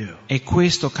what we do. E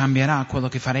questo cambierà quello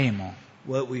che faremo.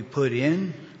 What we put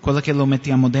in, quello che lo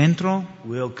mettiamo dentro,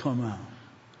 will come out.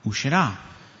 Uscirà.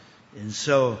 And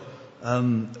so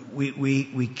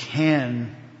we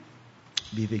can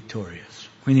be victorious.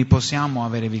 Quindi possiamo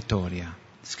avere vittoria.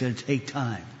 It's going to take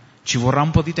time. Ci vorrà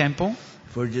un po' di tempo.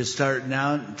 If we're just starting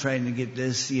out trying to get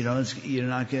this, you're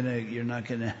not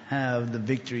going to have the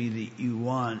victory that you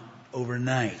want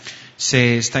overnight.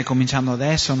 Se stai cominciando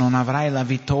adesso non avrai la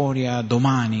vittoria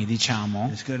domani,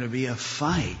 It's going to be a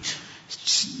fight.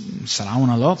 Sarà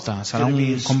una lotta, sarà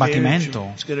un combattimento.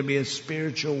 It's going to be a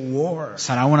spiritual war.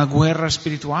 Sarà una guerra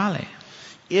spirituale.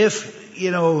 If,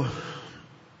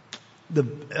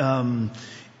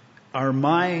 our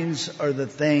minds are the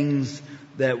things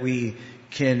that we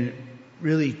can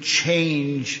really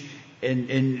change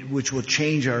and which will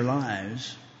change our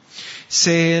lives.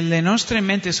 Se le nostre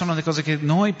menti sono le cose che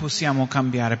noi possiamo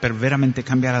cambiare per veramente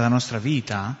cambiare la nostra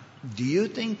vita, do you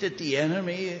think that the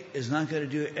enemy is not going to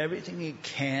do everything he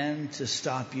can to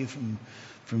stop you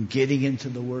from getting into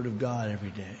the Word of God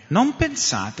every day? Non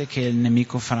pensate che il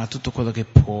nemico farà tutto quello che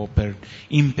può per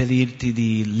impedirti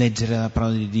di leggere la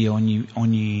parola di Dio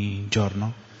ogni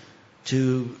giorno?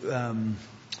 To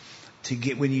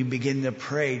get when you begin to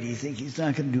pray, do you think he's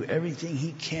not going to do everything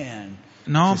he can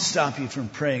No? to stop you from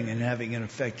praying and having an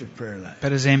effective prayer life.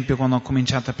 Per esempio, quando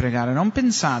cominciate a pregare, non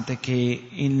pensate che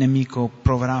il nemico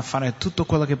proverà a fare tutto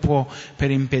quello che può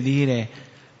per impedirti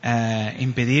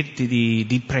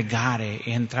di pregare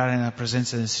e entrare nella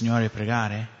presenza del Signore e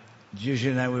pregare? Juju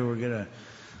and I,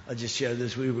 I'll just share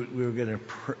this. We were going to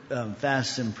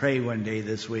fast and pray one day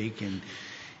this week, and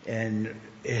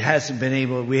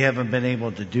we haven't been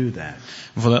able to do that.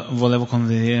 Volevo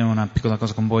condividere una piccola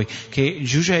cosa con voi, che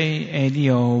Giugia ed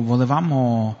io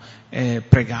volevamo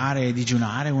pregare e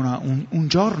digiunare un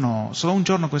giorno, solo un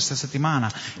giorno questa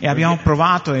settimana, e abbiamo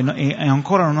provato e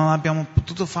ancora non l'abbiamo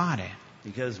potuto fare.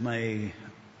 Because my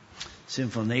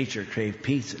sinful nature craved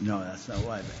pizza. No, that's not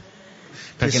why.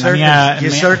 Perché the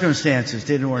circumstances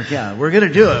didn't work out. We're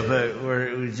going to do it, but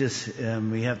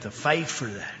we have to fight for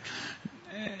that.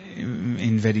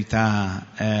 In verità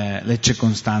le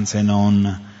circostanze non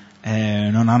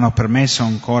hanno permesso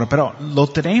ancora, però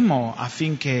lotteremo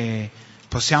affinché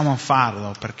possiamo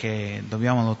farlo, perché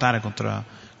dobbiamo lottare contro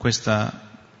questa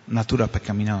natura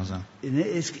peccaminosa.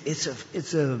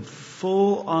 It's a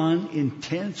full-on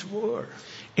intense war.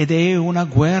 Ed è una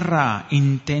guerra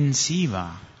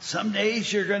intensiva. Some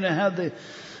days you're going to have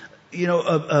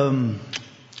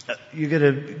you're going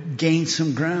to gain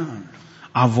some ground.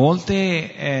 A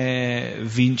volte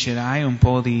vincerai un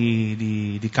po'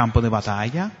 di campo di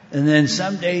battaglia. And then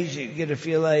some days you're going to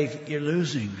feel like you're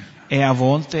losing. E a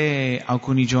volte,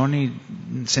 alcuni giorni,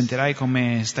 sentirai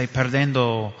come stai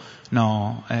perdendo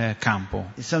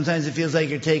campo. Sometimes it feels like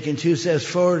you're taking 2 steps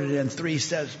forward and then 3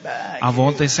 steps back. A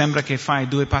volte sembra che fai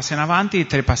 2 passi in avanti e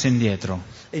 3 passi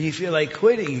indietro. And you feel like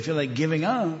quitting, you feel like giving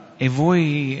up. E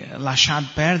vuoi lasciar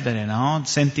perdere, no?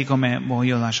 Senti come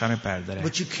voglio lasciare perdere.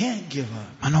 But you can't give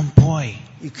up. Ma non puoi.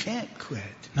 You can't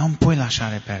quit. Non puoi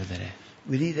lasciare perdere.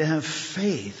 We need to have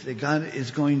faith that God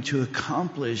is going to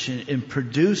accomplish and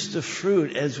produce the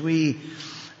fruit as we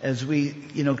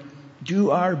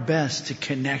do our best to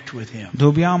connect with Him.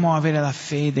 Dobbiamo avere la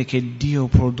fede che Dio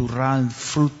produrrà il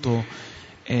frutto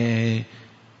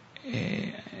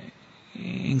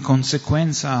in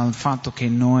conseguenza al fatto che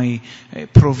noi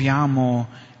proviamo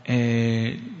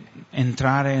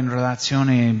entrare in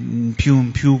relazione più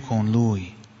in più con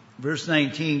Lui. Verse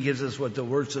 19 gives us what the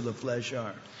works of the flesh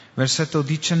are. Versetto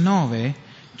 19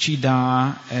 ci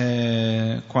dà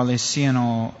quali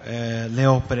siano le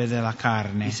opere della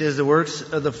carne. He says the works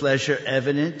of the flesh are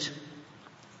evident: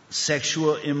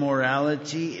 sexual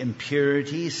immorality,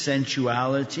 impurity,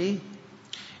 sensuality.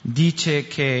 Dice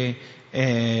che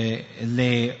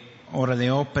le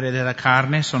opere della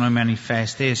carne sono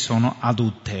manifeste e sono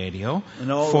adulterio,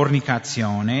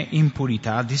 fornicazione,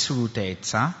 impurità,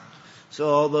 dissolutezza. So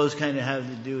all those kind of have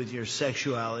to do with your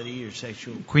sexuality, your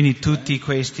sexual. Quindi tutti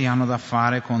questi hanno da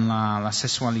fare con la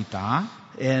sessualità.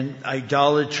 And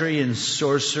idolatry and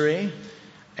sorcery.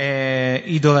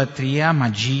 Idolatria,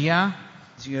 magia.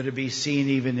 It's going to be seen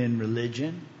even in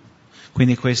religion.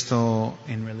 Quindi questo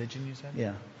in religion, you said?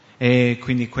 Yeah. E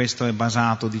quindi questo è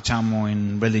basato, diciamo,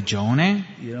 in religione.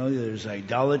 There's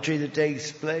idolatry that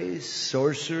takes place,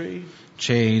 sorcery.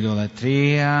 C'è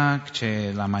idolatria,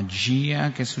 c'è la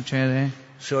magia che succede.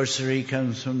 Sorcery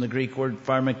comes from the Greek word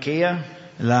pharmakia.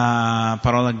 La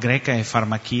parola greca è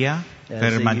farmacia,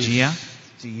 per magia.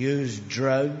 To use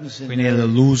drugs. Quindi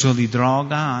l'uso di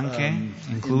droga anche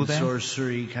include.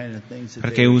 Sorcery kind of things.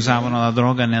 Perché usavano la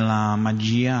droga nella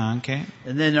magia anche.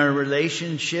 And then our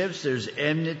relationships, there's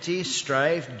enmity,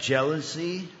 strife,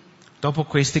 jealousy. Dopo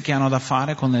questi che hanno da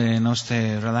fare con le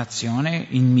nostre relazioni,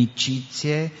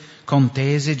 inimicizie,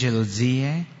 contese,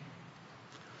 gelosie.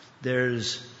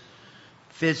 There's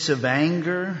fits of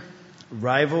anger,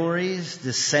 rivalries,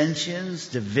 dissensions,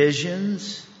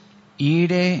 divisions.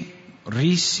 Ire,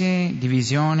 risse,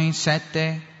 divisioni,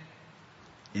 sette.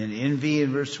 And envy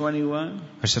in verse 21.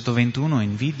 Versetto 21,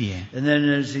 invidie. And then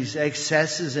there's these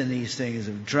excesses in these things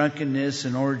of drunkenness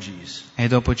and orgies. E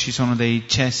dopo ci sono dei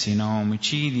eccessi, no?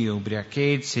 Omicidi,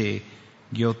 ubriachezze,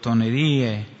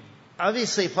 ghiottonerie.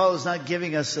 Obviously, Paul is not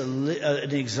giving us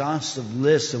an exhaustive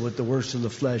list of what the works of the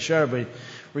flesh are, but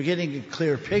we're getting a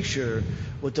clear picture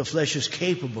what the flesh is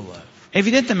capable of.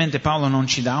 Evidentemente Paolo non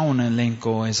ci dà un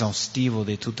elenco esaustivo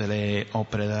di tutte le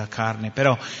opere della carne,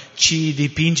 però ci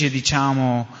dipinge,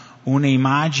 diciamo,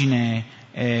 un'immagine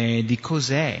di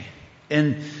cos'è.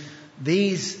 And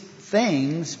these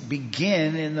things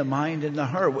begin in the mind and the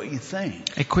heart, what you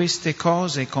think. E queste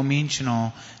cose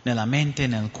cominciano nella mente e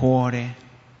nel cuore.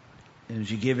 And as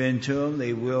you give in to them,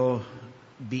 they will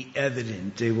be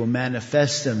evident. They will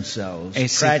manifest themselves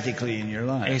practically in your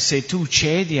life. E se tu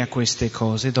cedi a queste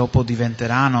cose, dopo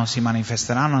si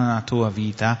manifesteranno nella tua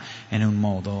vita in un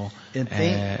modo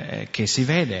che si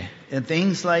vede. And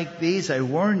things like these, I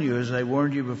warn you, as I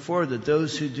warned you before, that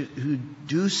those who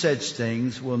do such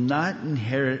things will not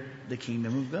inherit the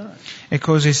kingdom of God. E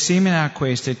cose simili a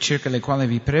queste, circa le quali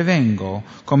vi prevengo,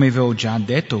 come vi ho già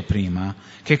detto prima,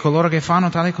 che coloro che fanno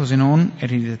tali cose non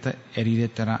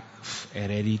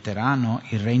erediteranno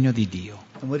il regno di Dio.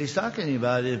 And what he's talking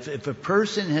about, if a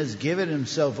person has given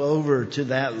himself over to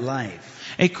that life,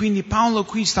 e quindi Paolo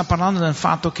qui sta parlando del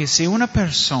fatto che se una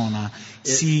persona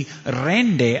si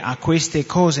rende a queste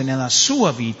cose nella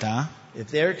sua vita, if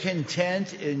they're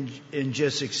content in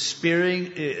just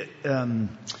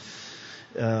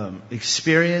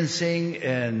experiencing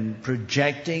and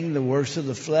projecting the works of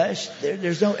the flesh,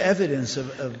 there's no evidence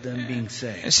of them being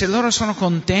saved. Se loro sono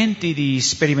contenti di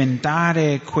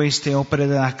sperimentare queste opere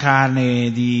della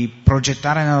carne, di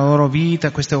progettare nella loro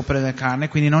vita queste opere della carne,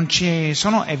 quindi non ci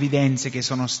sono evidenze che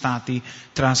sono stati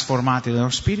trasformati dallo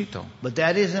Spirito. But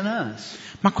that isn't us.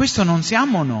 Ma questo non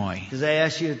siamo noi. Because I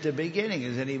asked you at the beginning,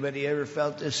 has anybody ever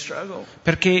felt this struggle?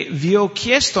 Perché vi ho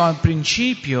chiesto al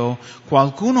principio,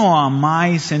 qualcuno ha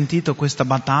mai sentito questa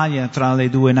battaglia tra le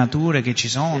due nature che ci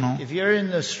sono? If you're in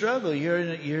the struggle, you're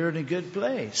in a good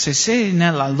place. Se sei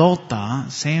nella lotta,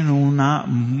 sei in una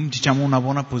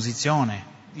buona posizione.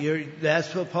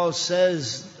 That's what Paul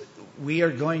says we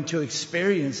are going to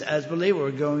experience as believers.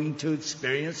 We're going to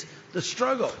experience the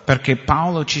struggle. Perché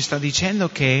Paolo ci sta dicendo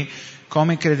che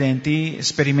come credenti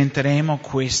sperimenteremo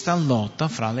questa lotta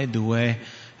fra le due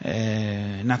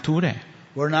nature.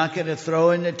 We're not going to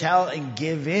throw in the towel and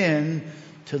give in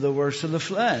to the works of the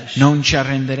flesh. Non ci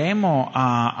arrenderemo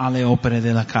alle opere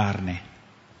della carne.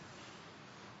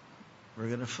 We're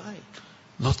going to fight.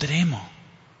 Lotteremo.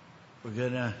 We're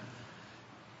going to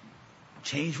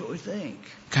change what we think.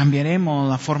 Cambieremo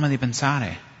la forma di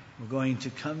pensare. We're going to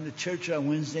come to church on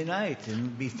Wednesday night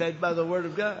and be fed by the Word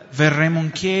of God. Verremo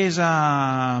in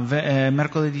chiesa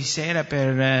mercoledì sera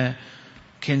per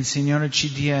che il Signore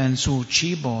ci dia il suo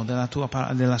cibo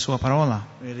della sua parola.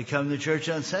 We're going to come to church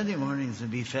on Sunday mornings and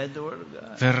be fed the Word of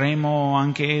God. Verremo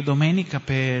anche domenica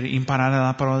per imparare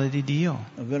la parola di Dio.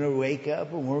 We're going to wake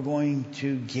up and we're going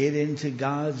to get into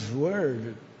God's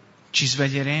Word. Ci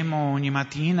sveglieremo ogni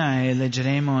mattina e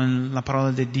leggeremo la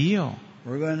parola di Dio.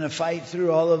 We're going to fight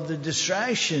through all of the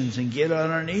distractions and get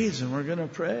on our knees and we're going to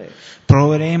pray.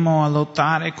 Proveremo a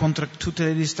lottare contro tutte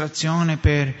le distrazioni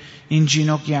per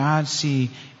inginocchiarsi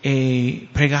e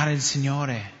pregare il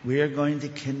Signore. We are going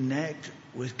to connect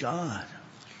with God.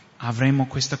 Avremo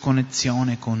questa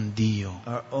connessione con Dio.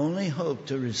 Our only hope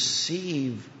to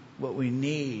receive what we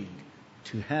need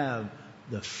to have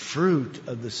the fruit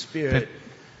of the Spirit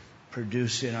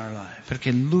produced in our life.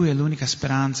 Perché Lui è l'unica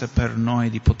speranza per noi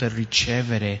di poter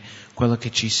ricevere quello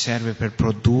che ci serve per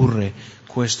produrre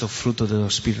questo frutto dello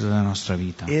Spirito della nostra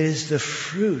vita. It is the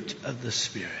fruit of the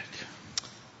Spirit.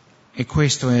 E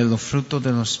questo è lo frutto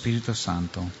dello Spirito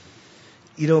Santo.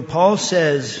 You know, Paul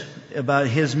says about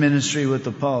his ministry with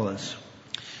Apollos.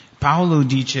 Paolo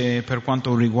dice per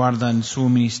quanto riguarda il suo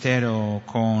ministero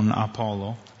con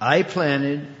Apollo: I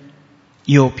planted,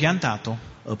 io ho piantato,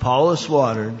 Apollos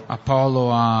watered,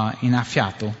 Apollo ha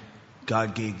innaffiato,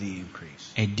 God gave the increase.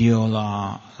 e Dio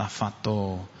l'ha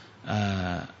fatto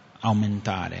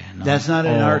aumentare, no? That's not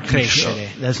in our crescere.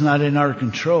 control. That's not in our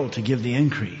control to give the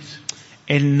increase.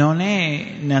 E non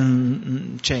è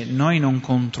noi non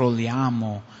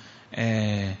controlliamo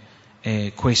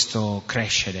questo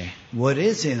crescere. What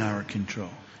is in our control?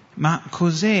 Ma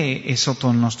cos'è sotto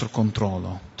il nostro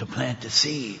controllo? To plant the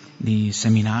seed. Di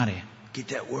seminare, Get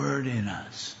that word in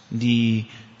us. di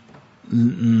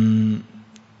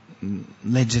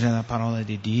leggere la parola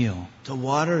di Dio, To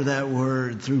water that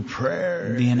word through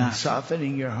prayer Di and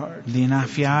softening your heart. di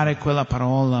innaffiare quella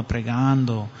parola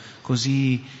pregando,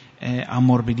 così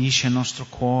ammorbidisce il nostro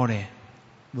cuore.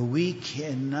 But we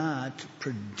cannot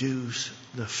produce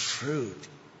the fruit.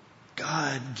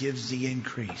 God gives the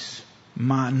increase.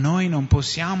 Ma noi non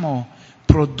possiamo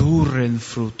produrre il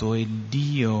frutto, è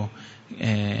Dio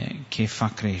che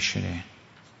fa crescere.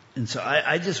 And so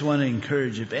I just want to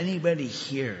encourage, if anybody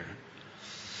here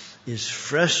is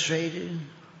frustrated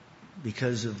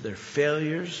because of their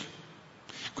failures,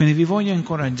 Quindi vi voglio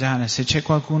incoraggiare, se c'è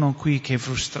qualcuno qui che è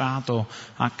frustrato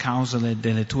a causa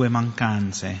delle tue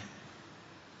mancanze,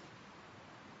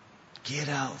 get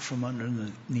out from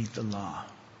underneath the law.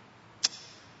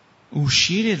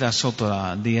 uscire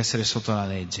di essere sotto la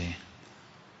legge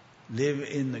Live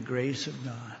in the grace of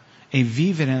God. e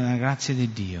vivere nella grazia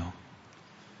di Dio.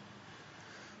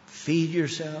 feed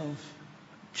yourself,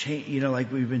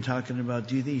 like we've been talking about,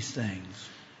 do these things.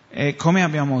 E come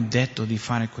abbiamo detto di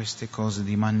fare queste cose,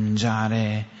 di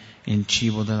mangiare il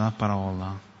cibo della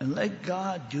parola. And let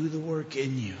God do the work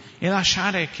in you. E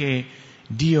lasciare che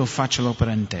Dio faccia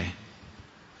l'opera in te.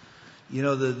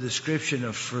 The description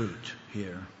of fruit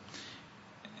here.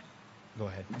 Go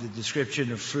ahead. The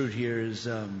description of fruit here is,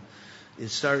 it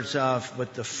starts off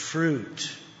with the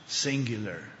fruit,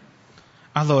 singular.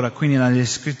 Allora, quindi la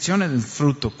descrizione del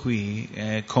frutto qui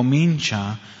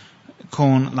comincia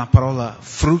con la parola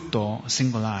frutto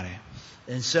singolare.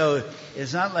 And so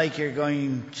it's not like you're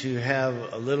going to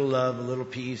have a little love, a little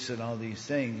peace, and all these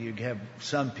things. You have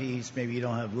some peace, maybe you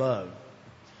don't have love.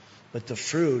 But the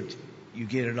fruit, you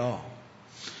get it all.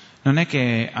 Non è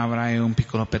che avrai un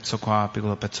piccolo pezzo qua, un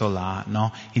piccolo pezzo là,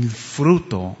 no? Il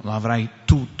frutto lo avrai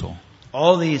tutto.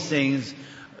 All these things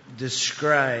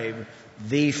describe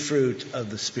the fruit of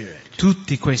the Spirit.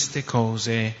 Tutte queste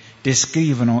cose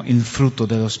descrivono il frutto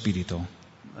dello Spirito.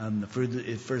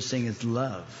 The first thing is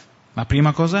love. La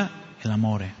prima cosa è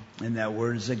l'amore. And that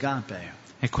word is agape.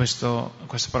 E questa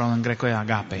parola in greco è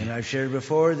agape. And I've shared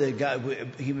before that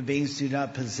human beings do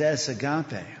not possess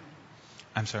agape.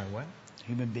 I'm sorry, what?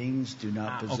 Human beings do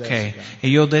not possess Ok, agape. e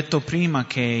io ho detto prima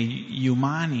che gli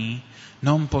umani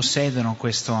non possiedono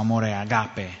questo amore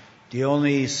agape. The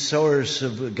only source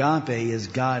of agape is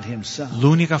God Himself.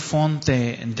 L'unica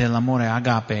fonte dell'amore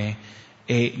agape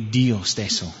è Dio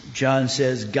stesso. John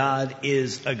says God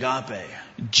is agape.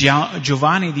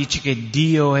 Giovanni dice che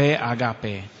Dio è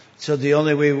agape. So the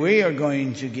only way we are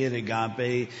going to get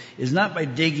agape is not by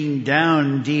digging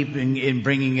down deep and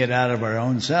bringing it out of our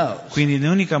own selves. Quindi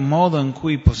l'unico modo in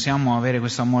cui possiamo avere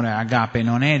questo amore agape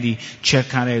non è di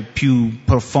cercare più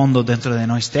profondo dentro di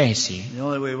noi stessi. The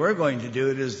only way we're going to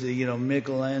do it is the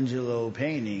Michelangelo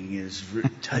painting is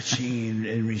touching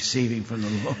and receiving from the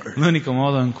Lord. L'unico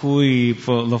modo in cui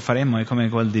lo faremo è come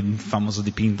quel famoso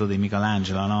dipinto di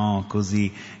Michelangelo, no?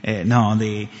 Così,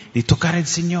 di toccare il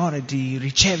Signore, di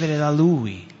ricevere da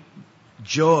Lui.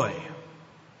 Joy.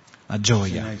 La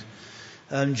gioia.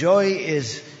 Joy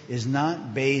is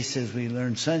not based, as we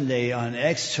learned Sunday, on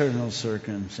external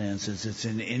circumstances. It's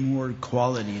an inward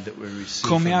quality that we receive.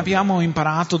 Come abbiamo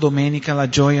imparato domenica, la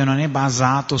gioia non è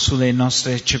basato sulle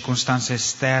nostre circostanze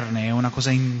esterne, è una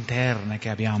cosa interna che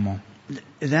abbiamo.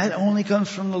 That only comes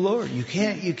from the Lord. You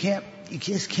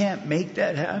just can't make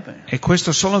that happen. E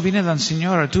questo solo viene dal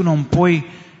Signore, tu non puoi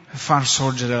far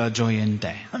sorgere la gioia in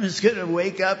te. I'm just going to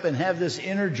wake up and have this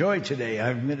inner joy today.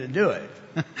 I'm going to do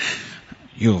it.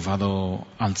 Io vado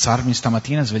a alzarmi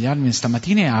stamattina, svegliarmi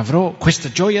stamattina e avrò questa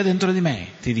gioia dentro di me,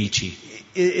 ti dici.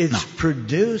 It's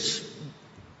produced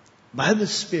by the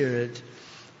Spirit,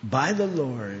 by the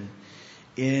Lord,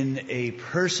 in a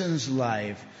person's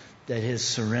life that has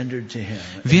surrendered to Him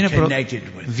and connected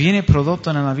with Him. Viene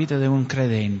prodotto nella vita di un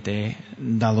credente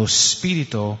dallo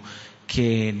Spirito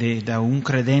da un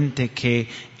credente che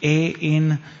è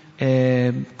in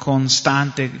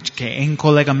costante, che è in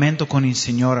collegamento con il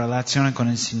Signore, relazione con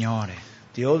il Signore.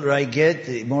 The older I get,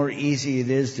 the more easy it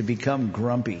is to become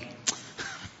grumpy.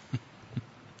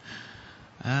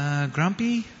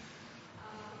 Grumpy?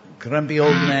 Grumpy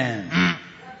old man.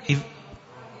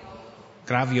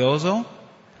 Gravioso?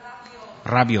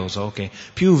 Rabbioso, ok.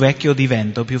 Più vecchio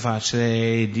divento, più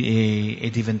facile è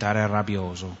diventare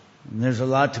rabbioso. There's a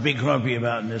lot to be grumpy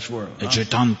about in this world. E c'è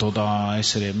tanto da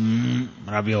essere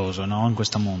rabbioso, no, in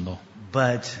questo mondo.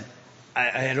 But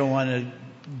I don't want to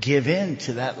give in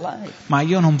to that life. Ma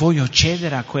io non voglio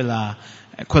cedere a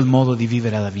quel modo di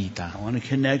vivere la vita. I want to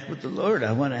connect with the Lord.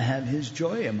 I want to have His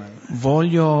joy in my life.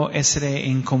 Voglio essere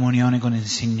in comunione con il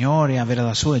Signore e avere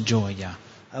la sua gioia.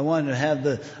 I want to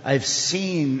have I've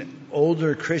seen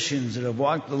older Christians that have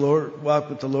walked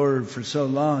with the Lord for so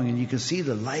long, and you can see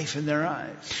the life in their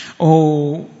eyes.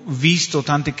 Ho visto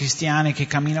tanti cristiani che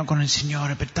camminano con il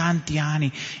Signore per tanti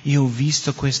anni e ho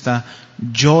visto questa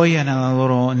gioia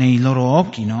nei loro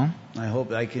occhi, no? I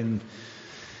hope I can,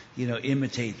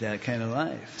 imitate that kind of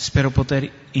life. Spero poter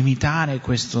imitare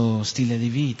questo stile di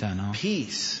vita, no?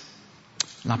 Peace.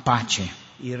 La pace.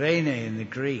 Irene in the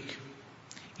Greek.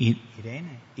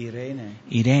 Irene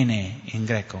in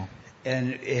greco.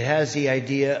 And it has the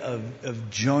idea of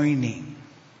joining.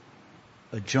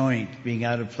 A joint being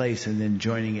out of place and then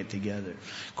joining it together.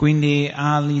 Quindi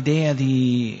ha l'idea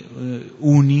di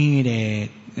unire,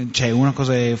 cioè una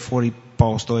cosa è fuori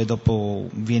posto e dopo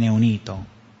viene unito.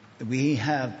 We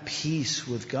have peace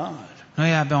with God.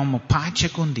 Noi abbiamo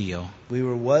pace con Dio. We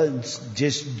were once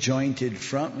disjointed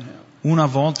from Him. Una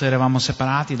volta eravamo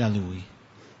separati da Lui.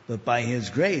 But by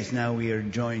His grace, now we are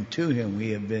joined to Him.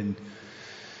 We have been,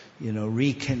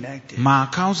 reconnected. Ma a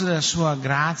causa della sua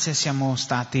grazia siamo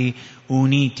stati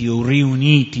uniti o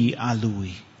riuniti a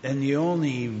Lui. And the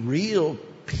only real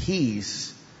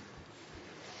peace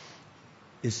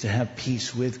is to have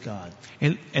peace with God.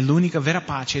 E l'unica vera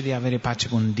pace è di avere pace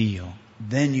con Dio.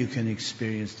 Then you can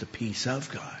experience the peace of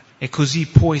God. E così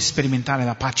puoi sperimentare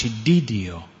la pace di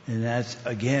Dio. And that's,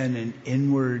 again, an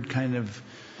inward kind of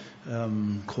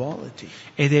quality.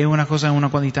 Ed è una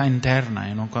qualità interna,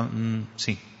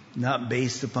 sì. Not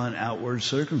based upon outward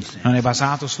circumstances. Non è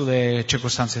basato sulle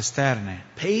circostanze esterne.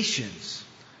 Patience.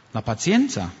 La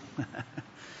pazienza.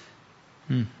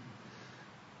 I'm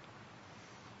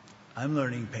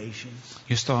learning patience.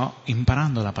 Io sto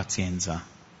imparando la pazienza.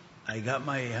 I got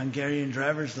my Hungarian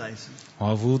driver's license. Ho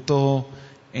avuto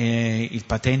il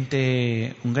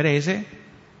patente ungherese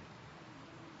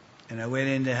And I went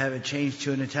in to have it changed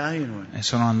to an Italian one. e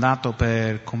sono andato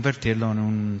per convertirlo in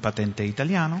un patente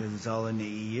italiano. Because it's all in the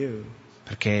EU.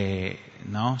 Perché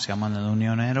siamo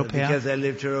nell'Unione But Europea. because I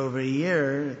lived here over a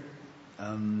year,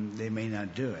 they may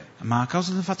not do it. Ma a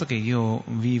causa del fatto che io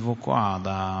vivo qua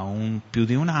da più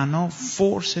di un anno,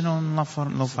 forse non lo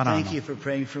faranno. Thank you for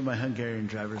praying for my Hungarian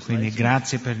driver's Quindi license.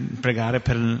 grazie per pregare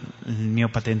per il mio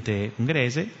patente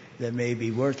ungherese, That may be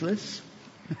worthless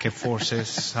che forse in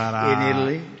sarà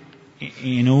Italy.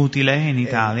 inutile in And I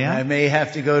Italia, may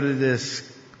have to go to this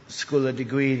scuola di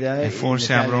guida e in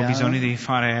forse avrò Italiano. bisogno di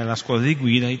fare la scuola di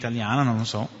guida italiana, non lo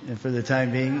so. And for the time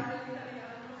being,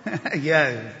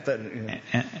 yeah, but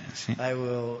Sì, I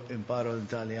will imparo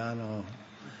l'italiano.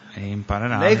 e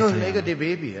imparerà Leggo l'italiano. di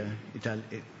Bibbia,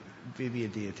 Bibbia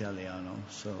di italiano.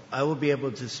 So I will be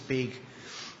able to speak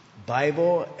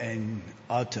Bible and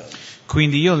auto.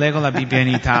 Quindi io leggo la Bibbia in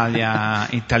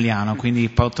italiano, quindi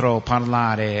potrò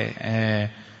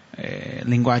parlare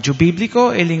linguaggio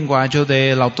biblico e linguaggio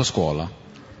dell'autoscuola.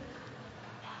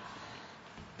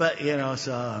 But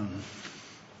so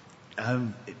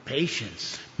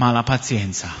patience. Ma la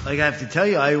pazienza. Like I have to tell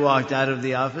you, I walked out of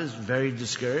the office very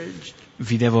discouraged.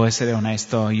 Vi devo essere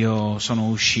onesto, io sono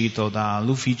uscito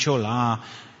dall'ufficio là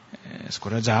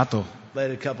scoraggiato. But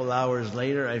a couple hours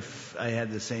later, I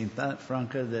had the same thought,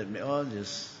 Franca, that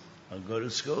I'll go to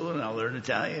school and I'll learn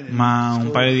Italian. Ma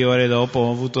un paio di ore dopo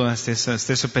ho avuto lo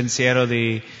stesso pensiero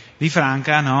di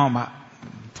Franca, ma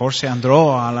forse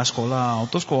andrò alla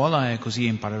autoscuola e così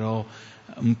imparerò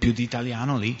un più di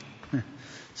italiano lì.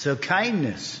 So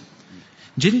kindness.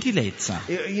 Gentilezza.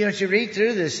 As you read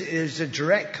through this, there's a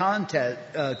direct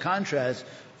contrast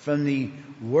from the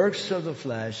works of the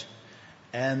flesh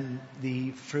and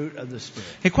the fruit of the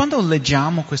Spirit. E quando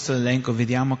leggiamo questo elenco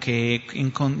vediamo che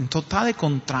in totale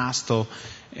contrasto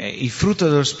il frutto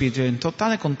dello Spirito è in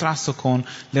totale contrasto con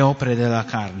le opere della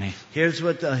carne. Here's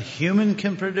what the human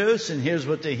can produce and here's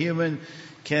what the human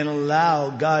can allow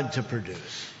God to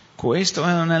produce. Questo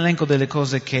è un elenco delle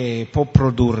cose che può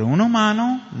produrre un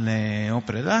umano, le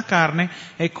opere della carne,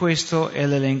 e questo è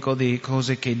l'elenco di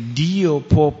cose che Dio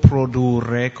può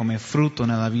produrre come frutto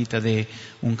nella vita di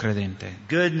un credente.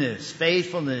 Goodness,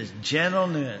 faithfulness,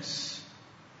 gentleness,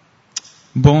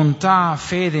 Bontà,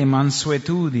 fede,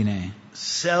 mansuetudine,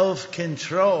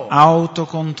 self-control.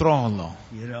 autocontrollo.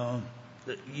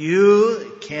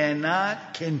 You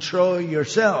cannot control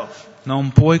yourself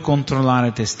Non puoi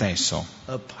controllare te stesso,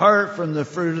 apart from the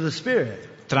fruit of the Spirit.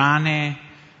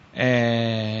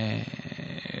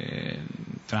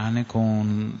 tranne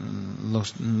con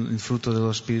il frutto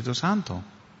dello Spirito Santo.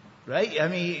 Right? I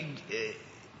mean,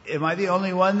 am I the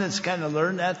only one that's kind of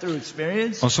learned that through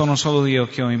experience? O sono solo io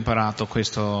che ho imparato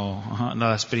questo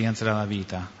dall'esperienza della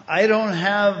vita? I don't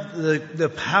have the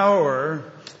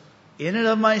power in and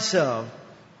of myself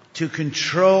to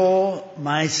control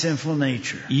my sinful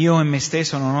nature. Io in me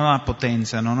stesso non ho la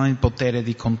potenza, non ho il potere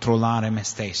di controllare me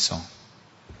stesso.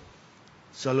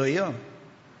 Solo io.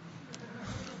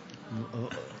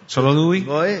 Solo lui?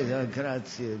 Voi?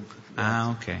 Grazie. Ah,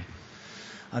 ok.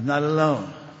 I'm not alone.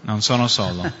 Non sono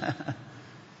solo.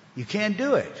 You can't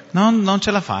do it. Non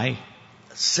ce la fai.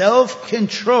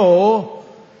 Self-control.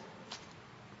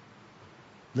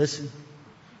 Listen.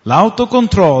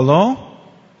 L'autocontrollo,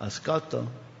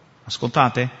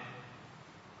 ascoltate,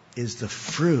 is the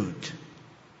fruit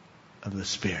of the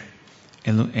Spirit.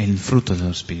 è il frutto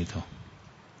dello Spirito.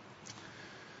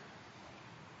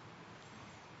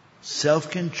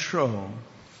 Self-control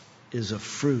is a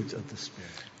fruit of the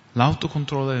Spirit.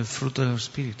 L'autocontrollo è il frutto dello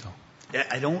Spirito.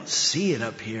 I don't see it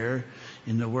up here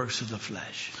in the works of the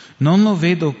flesh. Non lo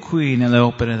vedo qui nelle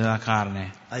opere della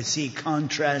carne. I see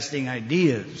contrasting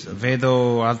ideas.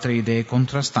 Vedo altre idee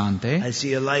contrastanti. I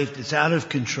see a life that's out of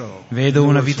control. Vedo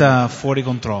una vita fuori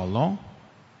controllo.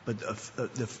 But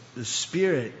the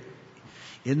Spirit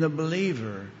in the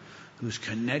believer who's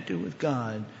connected with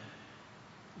God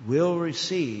will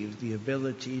receive the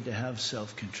ability to have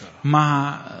self-control.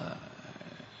 Ma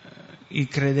il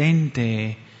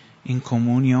credente in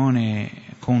comunione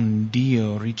con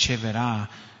Dio riceverà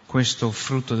questo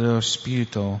frutto dello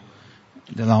Spirito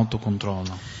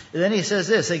dell'autocontrollo. And then he says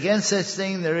this, against such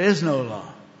thing there is no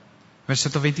law.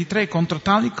 Versetto 23, contro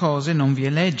tali cose non vi è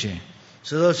legge.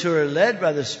 So those who are led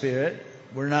by the Spirit,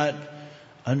 we're not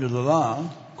under the law.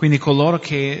 Quindi coloro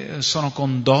che sono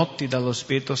condotti dallo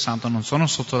Spirito Santo non sono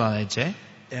sotto la legge.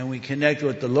 And we connect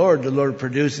with the Lord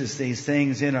produces these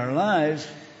things in our lives,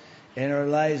 and our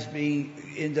lives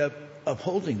end up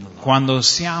upholding the law. Quando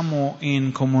siamo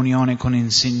in comunione con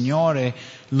il Signore,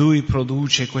 Lui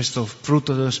produce questo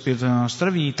frutto dello Spirito nella nostra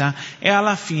vita e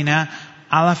alla fine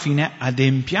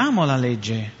adempiamo la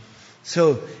legge.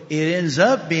 So it ends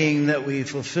up being that we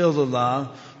fulfill the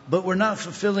law, but we're not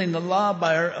fulfilling the law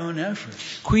by our own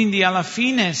efforts. Quindi alla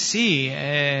fine sì,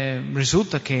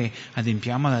 risulta che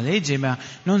adempiamo la legge, ma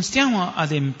non stiamo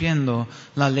adempiendo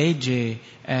la legge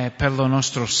per lo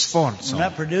nostro sforzo. We're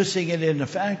not producing it in the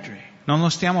factory. Non lo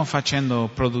stiamo facendo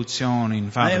produzione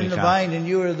in I am the fabbrica. vine and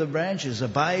you are the branches.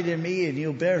 Abide in me and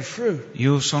you'll bear fruit.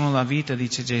 Io sono la vita,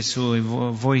 dice Gesù, e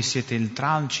voi siete il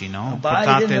tralci, no? Abide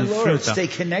Portate in il the Lord. frutto. Stay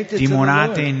connected to the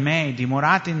Dimorate Lord. in me,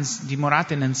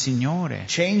 dimorate nel Signore.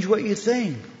 Change what you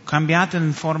think. Cambiate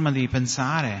in forma di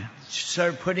pensare.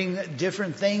 Start putting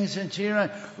different things into your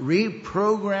life.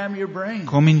 Reprogram your brain.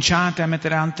 Cominciate a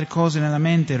mettere altre cose nella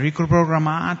mente,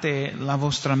 riprogrammate la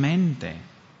vostra mente.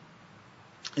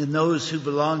 And those who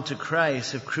belong to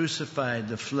Christ have crucified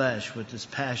the flesh with its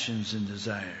passions and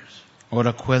desires.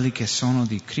 Ora quelli che sono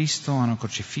di Cristo hanno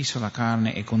crocifisso la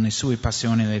carne e con le sue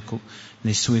passioni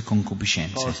le sue Paul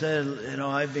concupiscenze. said,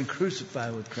 I've been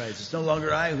crucified with Christ. It's no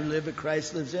longer I who live, but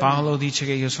Christ lives in me. Paolo dice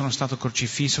che io sono stato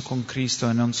crocifisso con Cristo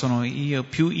e non sono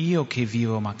più io che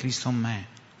vivo, ma Cristo in me.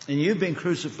 And you've been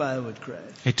crucified with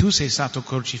Christ. E tu sei stato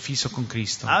crocifisso con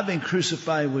Cristo. I've been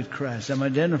crucified with Christ. I'm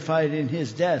identified in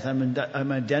His death.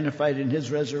 I'm identified in His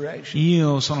resurrection.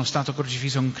 Io sono stato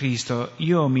crocifisso con Cristo,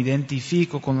 io mi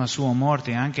identifico con la sua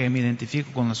morte e anche mi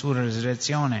identifico con la sua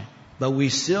resurrezione. But we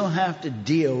still have to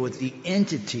deal with the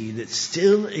entity that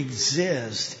still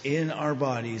exists in our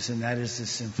bodies, and that is the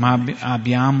sinful Ma nature.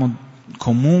 abbiamo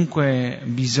comunque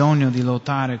bisogno di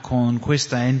lottare con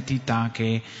questa entità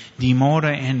che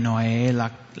dimora in noi, è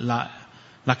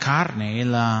la carne,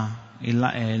 è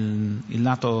il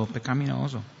lato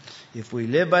peccaminoso. If we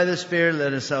live by the Spirit,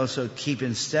 let us also keep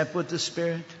in step with the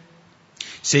Spirit.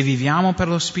 Se viviamo per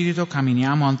lo Spirito,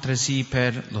 camminiamo altresì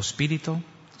per lo Spirito.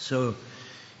 So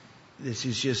this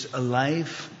is just a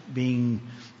life being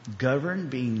governed,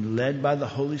 being led by the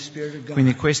Holy Spirit of God,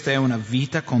 Quindi questa è una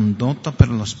vita condotta per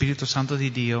lo Spirito Santo di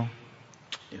Dio,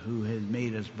 who has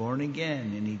made us born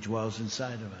again, and He dwells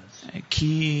inside of us.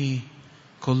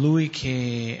 colui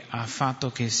che ha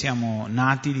fatto che siamo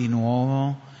nati di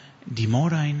nuovo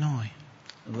dimora in noi.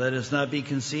 Let us not be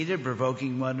conceited,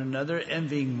 provoking one another,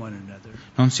 envying one another.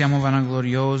 Non siamo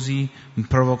vanagloriosi,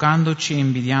 provocandoci e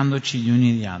invidiandoci gli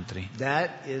uni gli altri.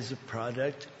 That is a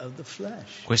product of the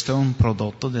flesh. Questo è un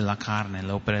prodotto della carne,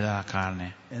 le opere della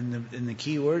carne. And the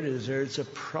key word is there, it's a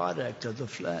product of the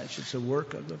flesh. It's a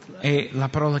work of the flesh. E la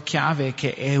parola chiave è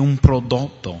che è un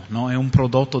prodotto, no? È un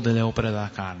prodotto delle opere della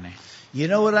carne. You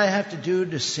know what I have to do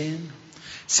to sin?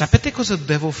 Sapete cosa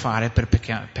devo fare per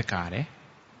peccare?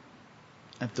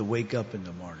 I have to wake up in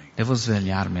the morning. Devo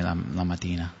svegliarmi la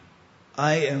mattina.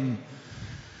 I am,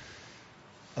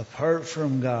 apart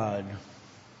from God,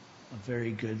 a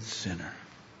very good sinner.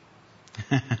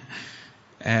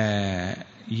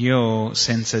 Io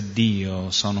senza Dio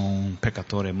sono un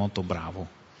peccatore molto bravo.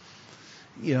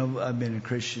 You know, I've been a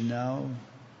Christian now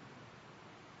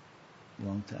a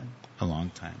long time. A long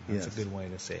time. That's Yes. a good way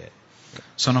to say it.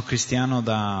 Sono cristiano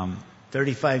da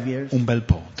 35 years. un bel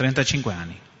po', 35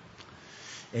 anni.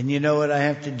 And you know what I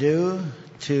have to do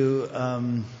to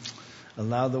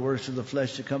allow the works of the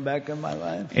flesh to come back in my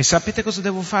life? E sapete cosa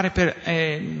devo fare per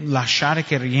lasciare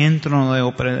che rientrino le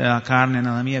opere della carne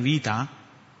nella mia vita?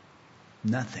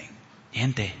 Nothing.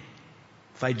 Niente.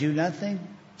 If I do nothing,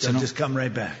 Se they'll no- just come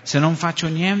right back. Se non faccio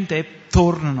niente,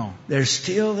 tornano. They're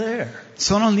still there.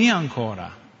 Sono lì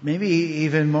ancora. Maybe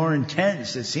even more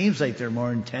intense. It seems like they're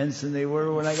more intense than they were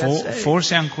when I got saved.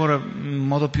 Forse ancora in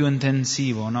modo più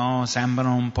intensivo, no?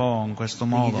 Sembrano un po' in questo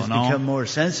You modo, just no? become more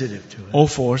sensitive to it. O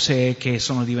forse è che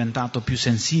sono diventato più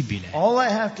sensibile. All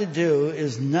I have to do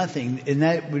is nothing, and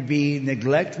that would be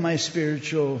neglect my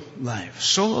spiritual life.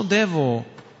 Solo devo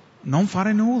non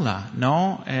fare nulla,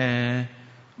 no?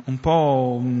 Un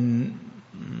po'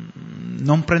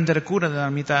 non prendere cura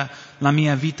della la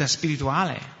mia vita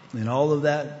spirituale. And all of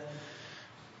that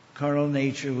carnal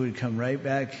nature would come right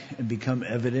back and become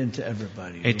evident to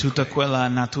everybody. E tutta quella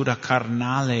natura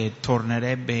carnale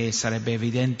tornerebbe e sarebbe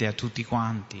evidente a tutti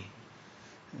quanti.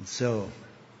 And so,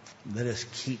 let us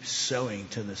keep sowing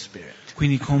to the Spirit.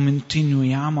 Quindi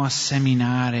continuiamo a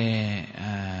seminare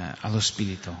allo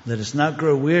Spirito. Let us not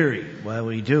grow weary while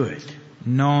we do it.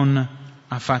 Non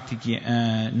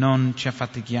ci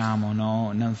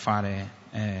affatichiamo nel fare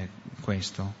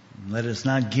questo. Let us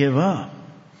not give up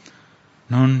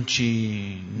When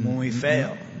we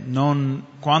fail.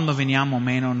 Quando veniamo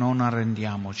meno non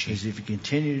arrendiamoci. Because if you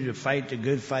continue to fight the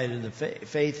good fight of the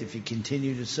faith, if you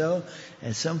continue to sow,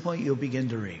 at some point you'll begin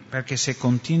to reap. Perché se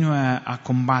continui a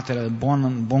combattere il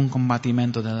buon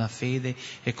combattimento della fede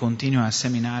e continui a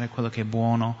seminare quello che è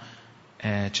buono,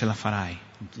 ce la farai.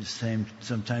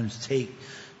 Sometimes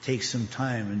take some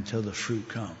time until the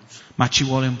fruit comes. Ma ci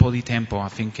vuole un po' di tempo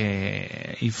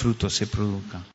affinché il frutto si produca.